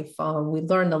day-to-day life. We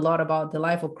learned a lot about the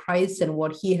life of Christ and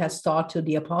what he has taught to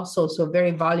the apostles, so very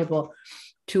valuable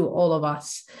to all of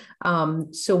us.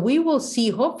 So we will see,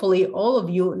 hopefully, all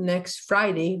of you next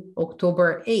Friday,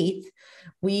 October 8th.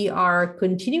 We are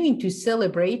continuing to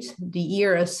celebrate the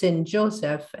year of St.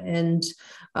 Joseph, and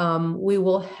we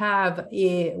will have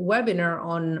a webinar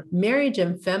on marriage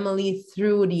and family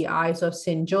through the eyes of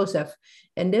St. Joseph.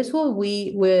 And this will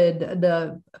be with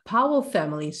the Powell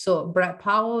family. So Brett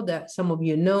Powell, that some of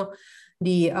you know,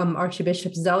 the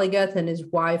Archbishop's delegate and his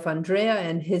wife, Andrea,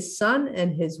 and his son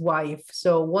and his wife.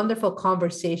 So wonderful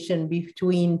conversation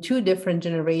between two different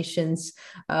generations,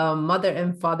 mother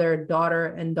and father, daughter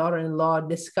and daughter-in-law,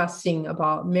 discussing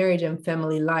about marriage and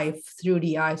family life through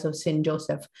the eyes of St.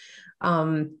 Joseph.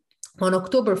 On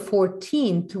October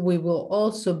 14th, we will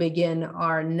also begin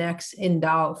our next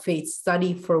Endowed Faith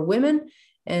study for women.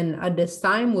 And at this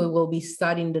time, we will be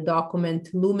studying the document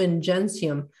Lumen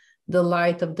Gentium, the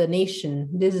Light of the Nation.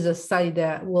 This is a study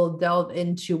that will delve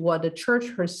into what the church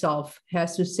herself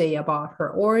has to say about her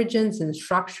origins and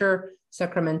structure,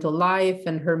 sacramental life,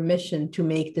 and her mission to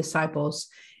make disciples.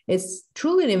 It's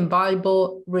truly an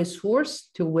invaluable resource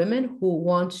to women who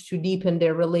want to deepen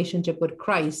their relationship with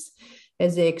Christ.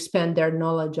 as they expand their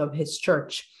knowledge of his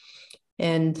church.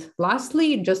 And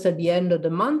lastly, just at the end of the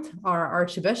month, our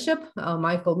Archbishop,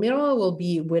 Michael Meisl, will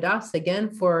be with us again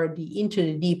for the Into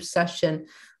the Deep session,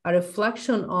 a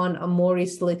reflection on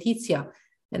Amoris Laetitia.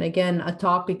 And again, a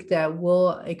topic that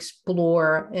will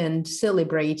explore and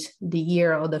celebrate the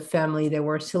year of the family that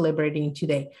we're celebrating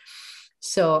today.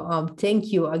 So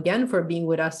thank you again for being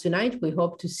with us tonight. We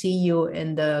hope to see you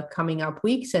in the coming up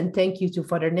weeks. And thank you to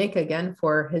Father Nick again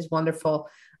for his wonderful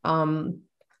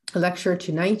lecture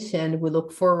tonight, and we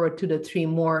look forward to the 3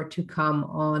 more to come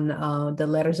on the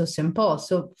letters of St. Paul.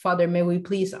 So, Father, may we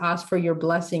please ask for your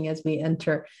blessing as we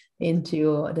enter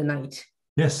into the night.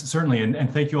 Yes, certainly.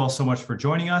 And thank you all so much for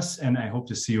joining us. And I hope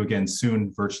to see you again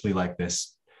soon, virtually like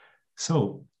this.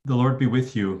 So the Lord be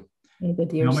with you. May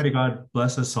Almighty God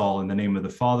bless us all in the name of the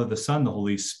Father, the Son, the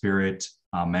Holy Spirit.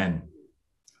 Amen.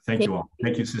 Thank you all.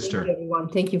 Thank you, sister. Thank you, everyone.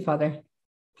 Thank you, Father.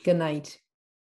 Good night.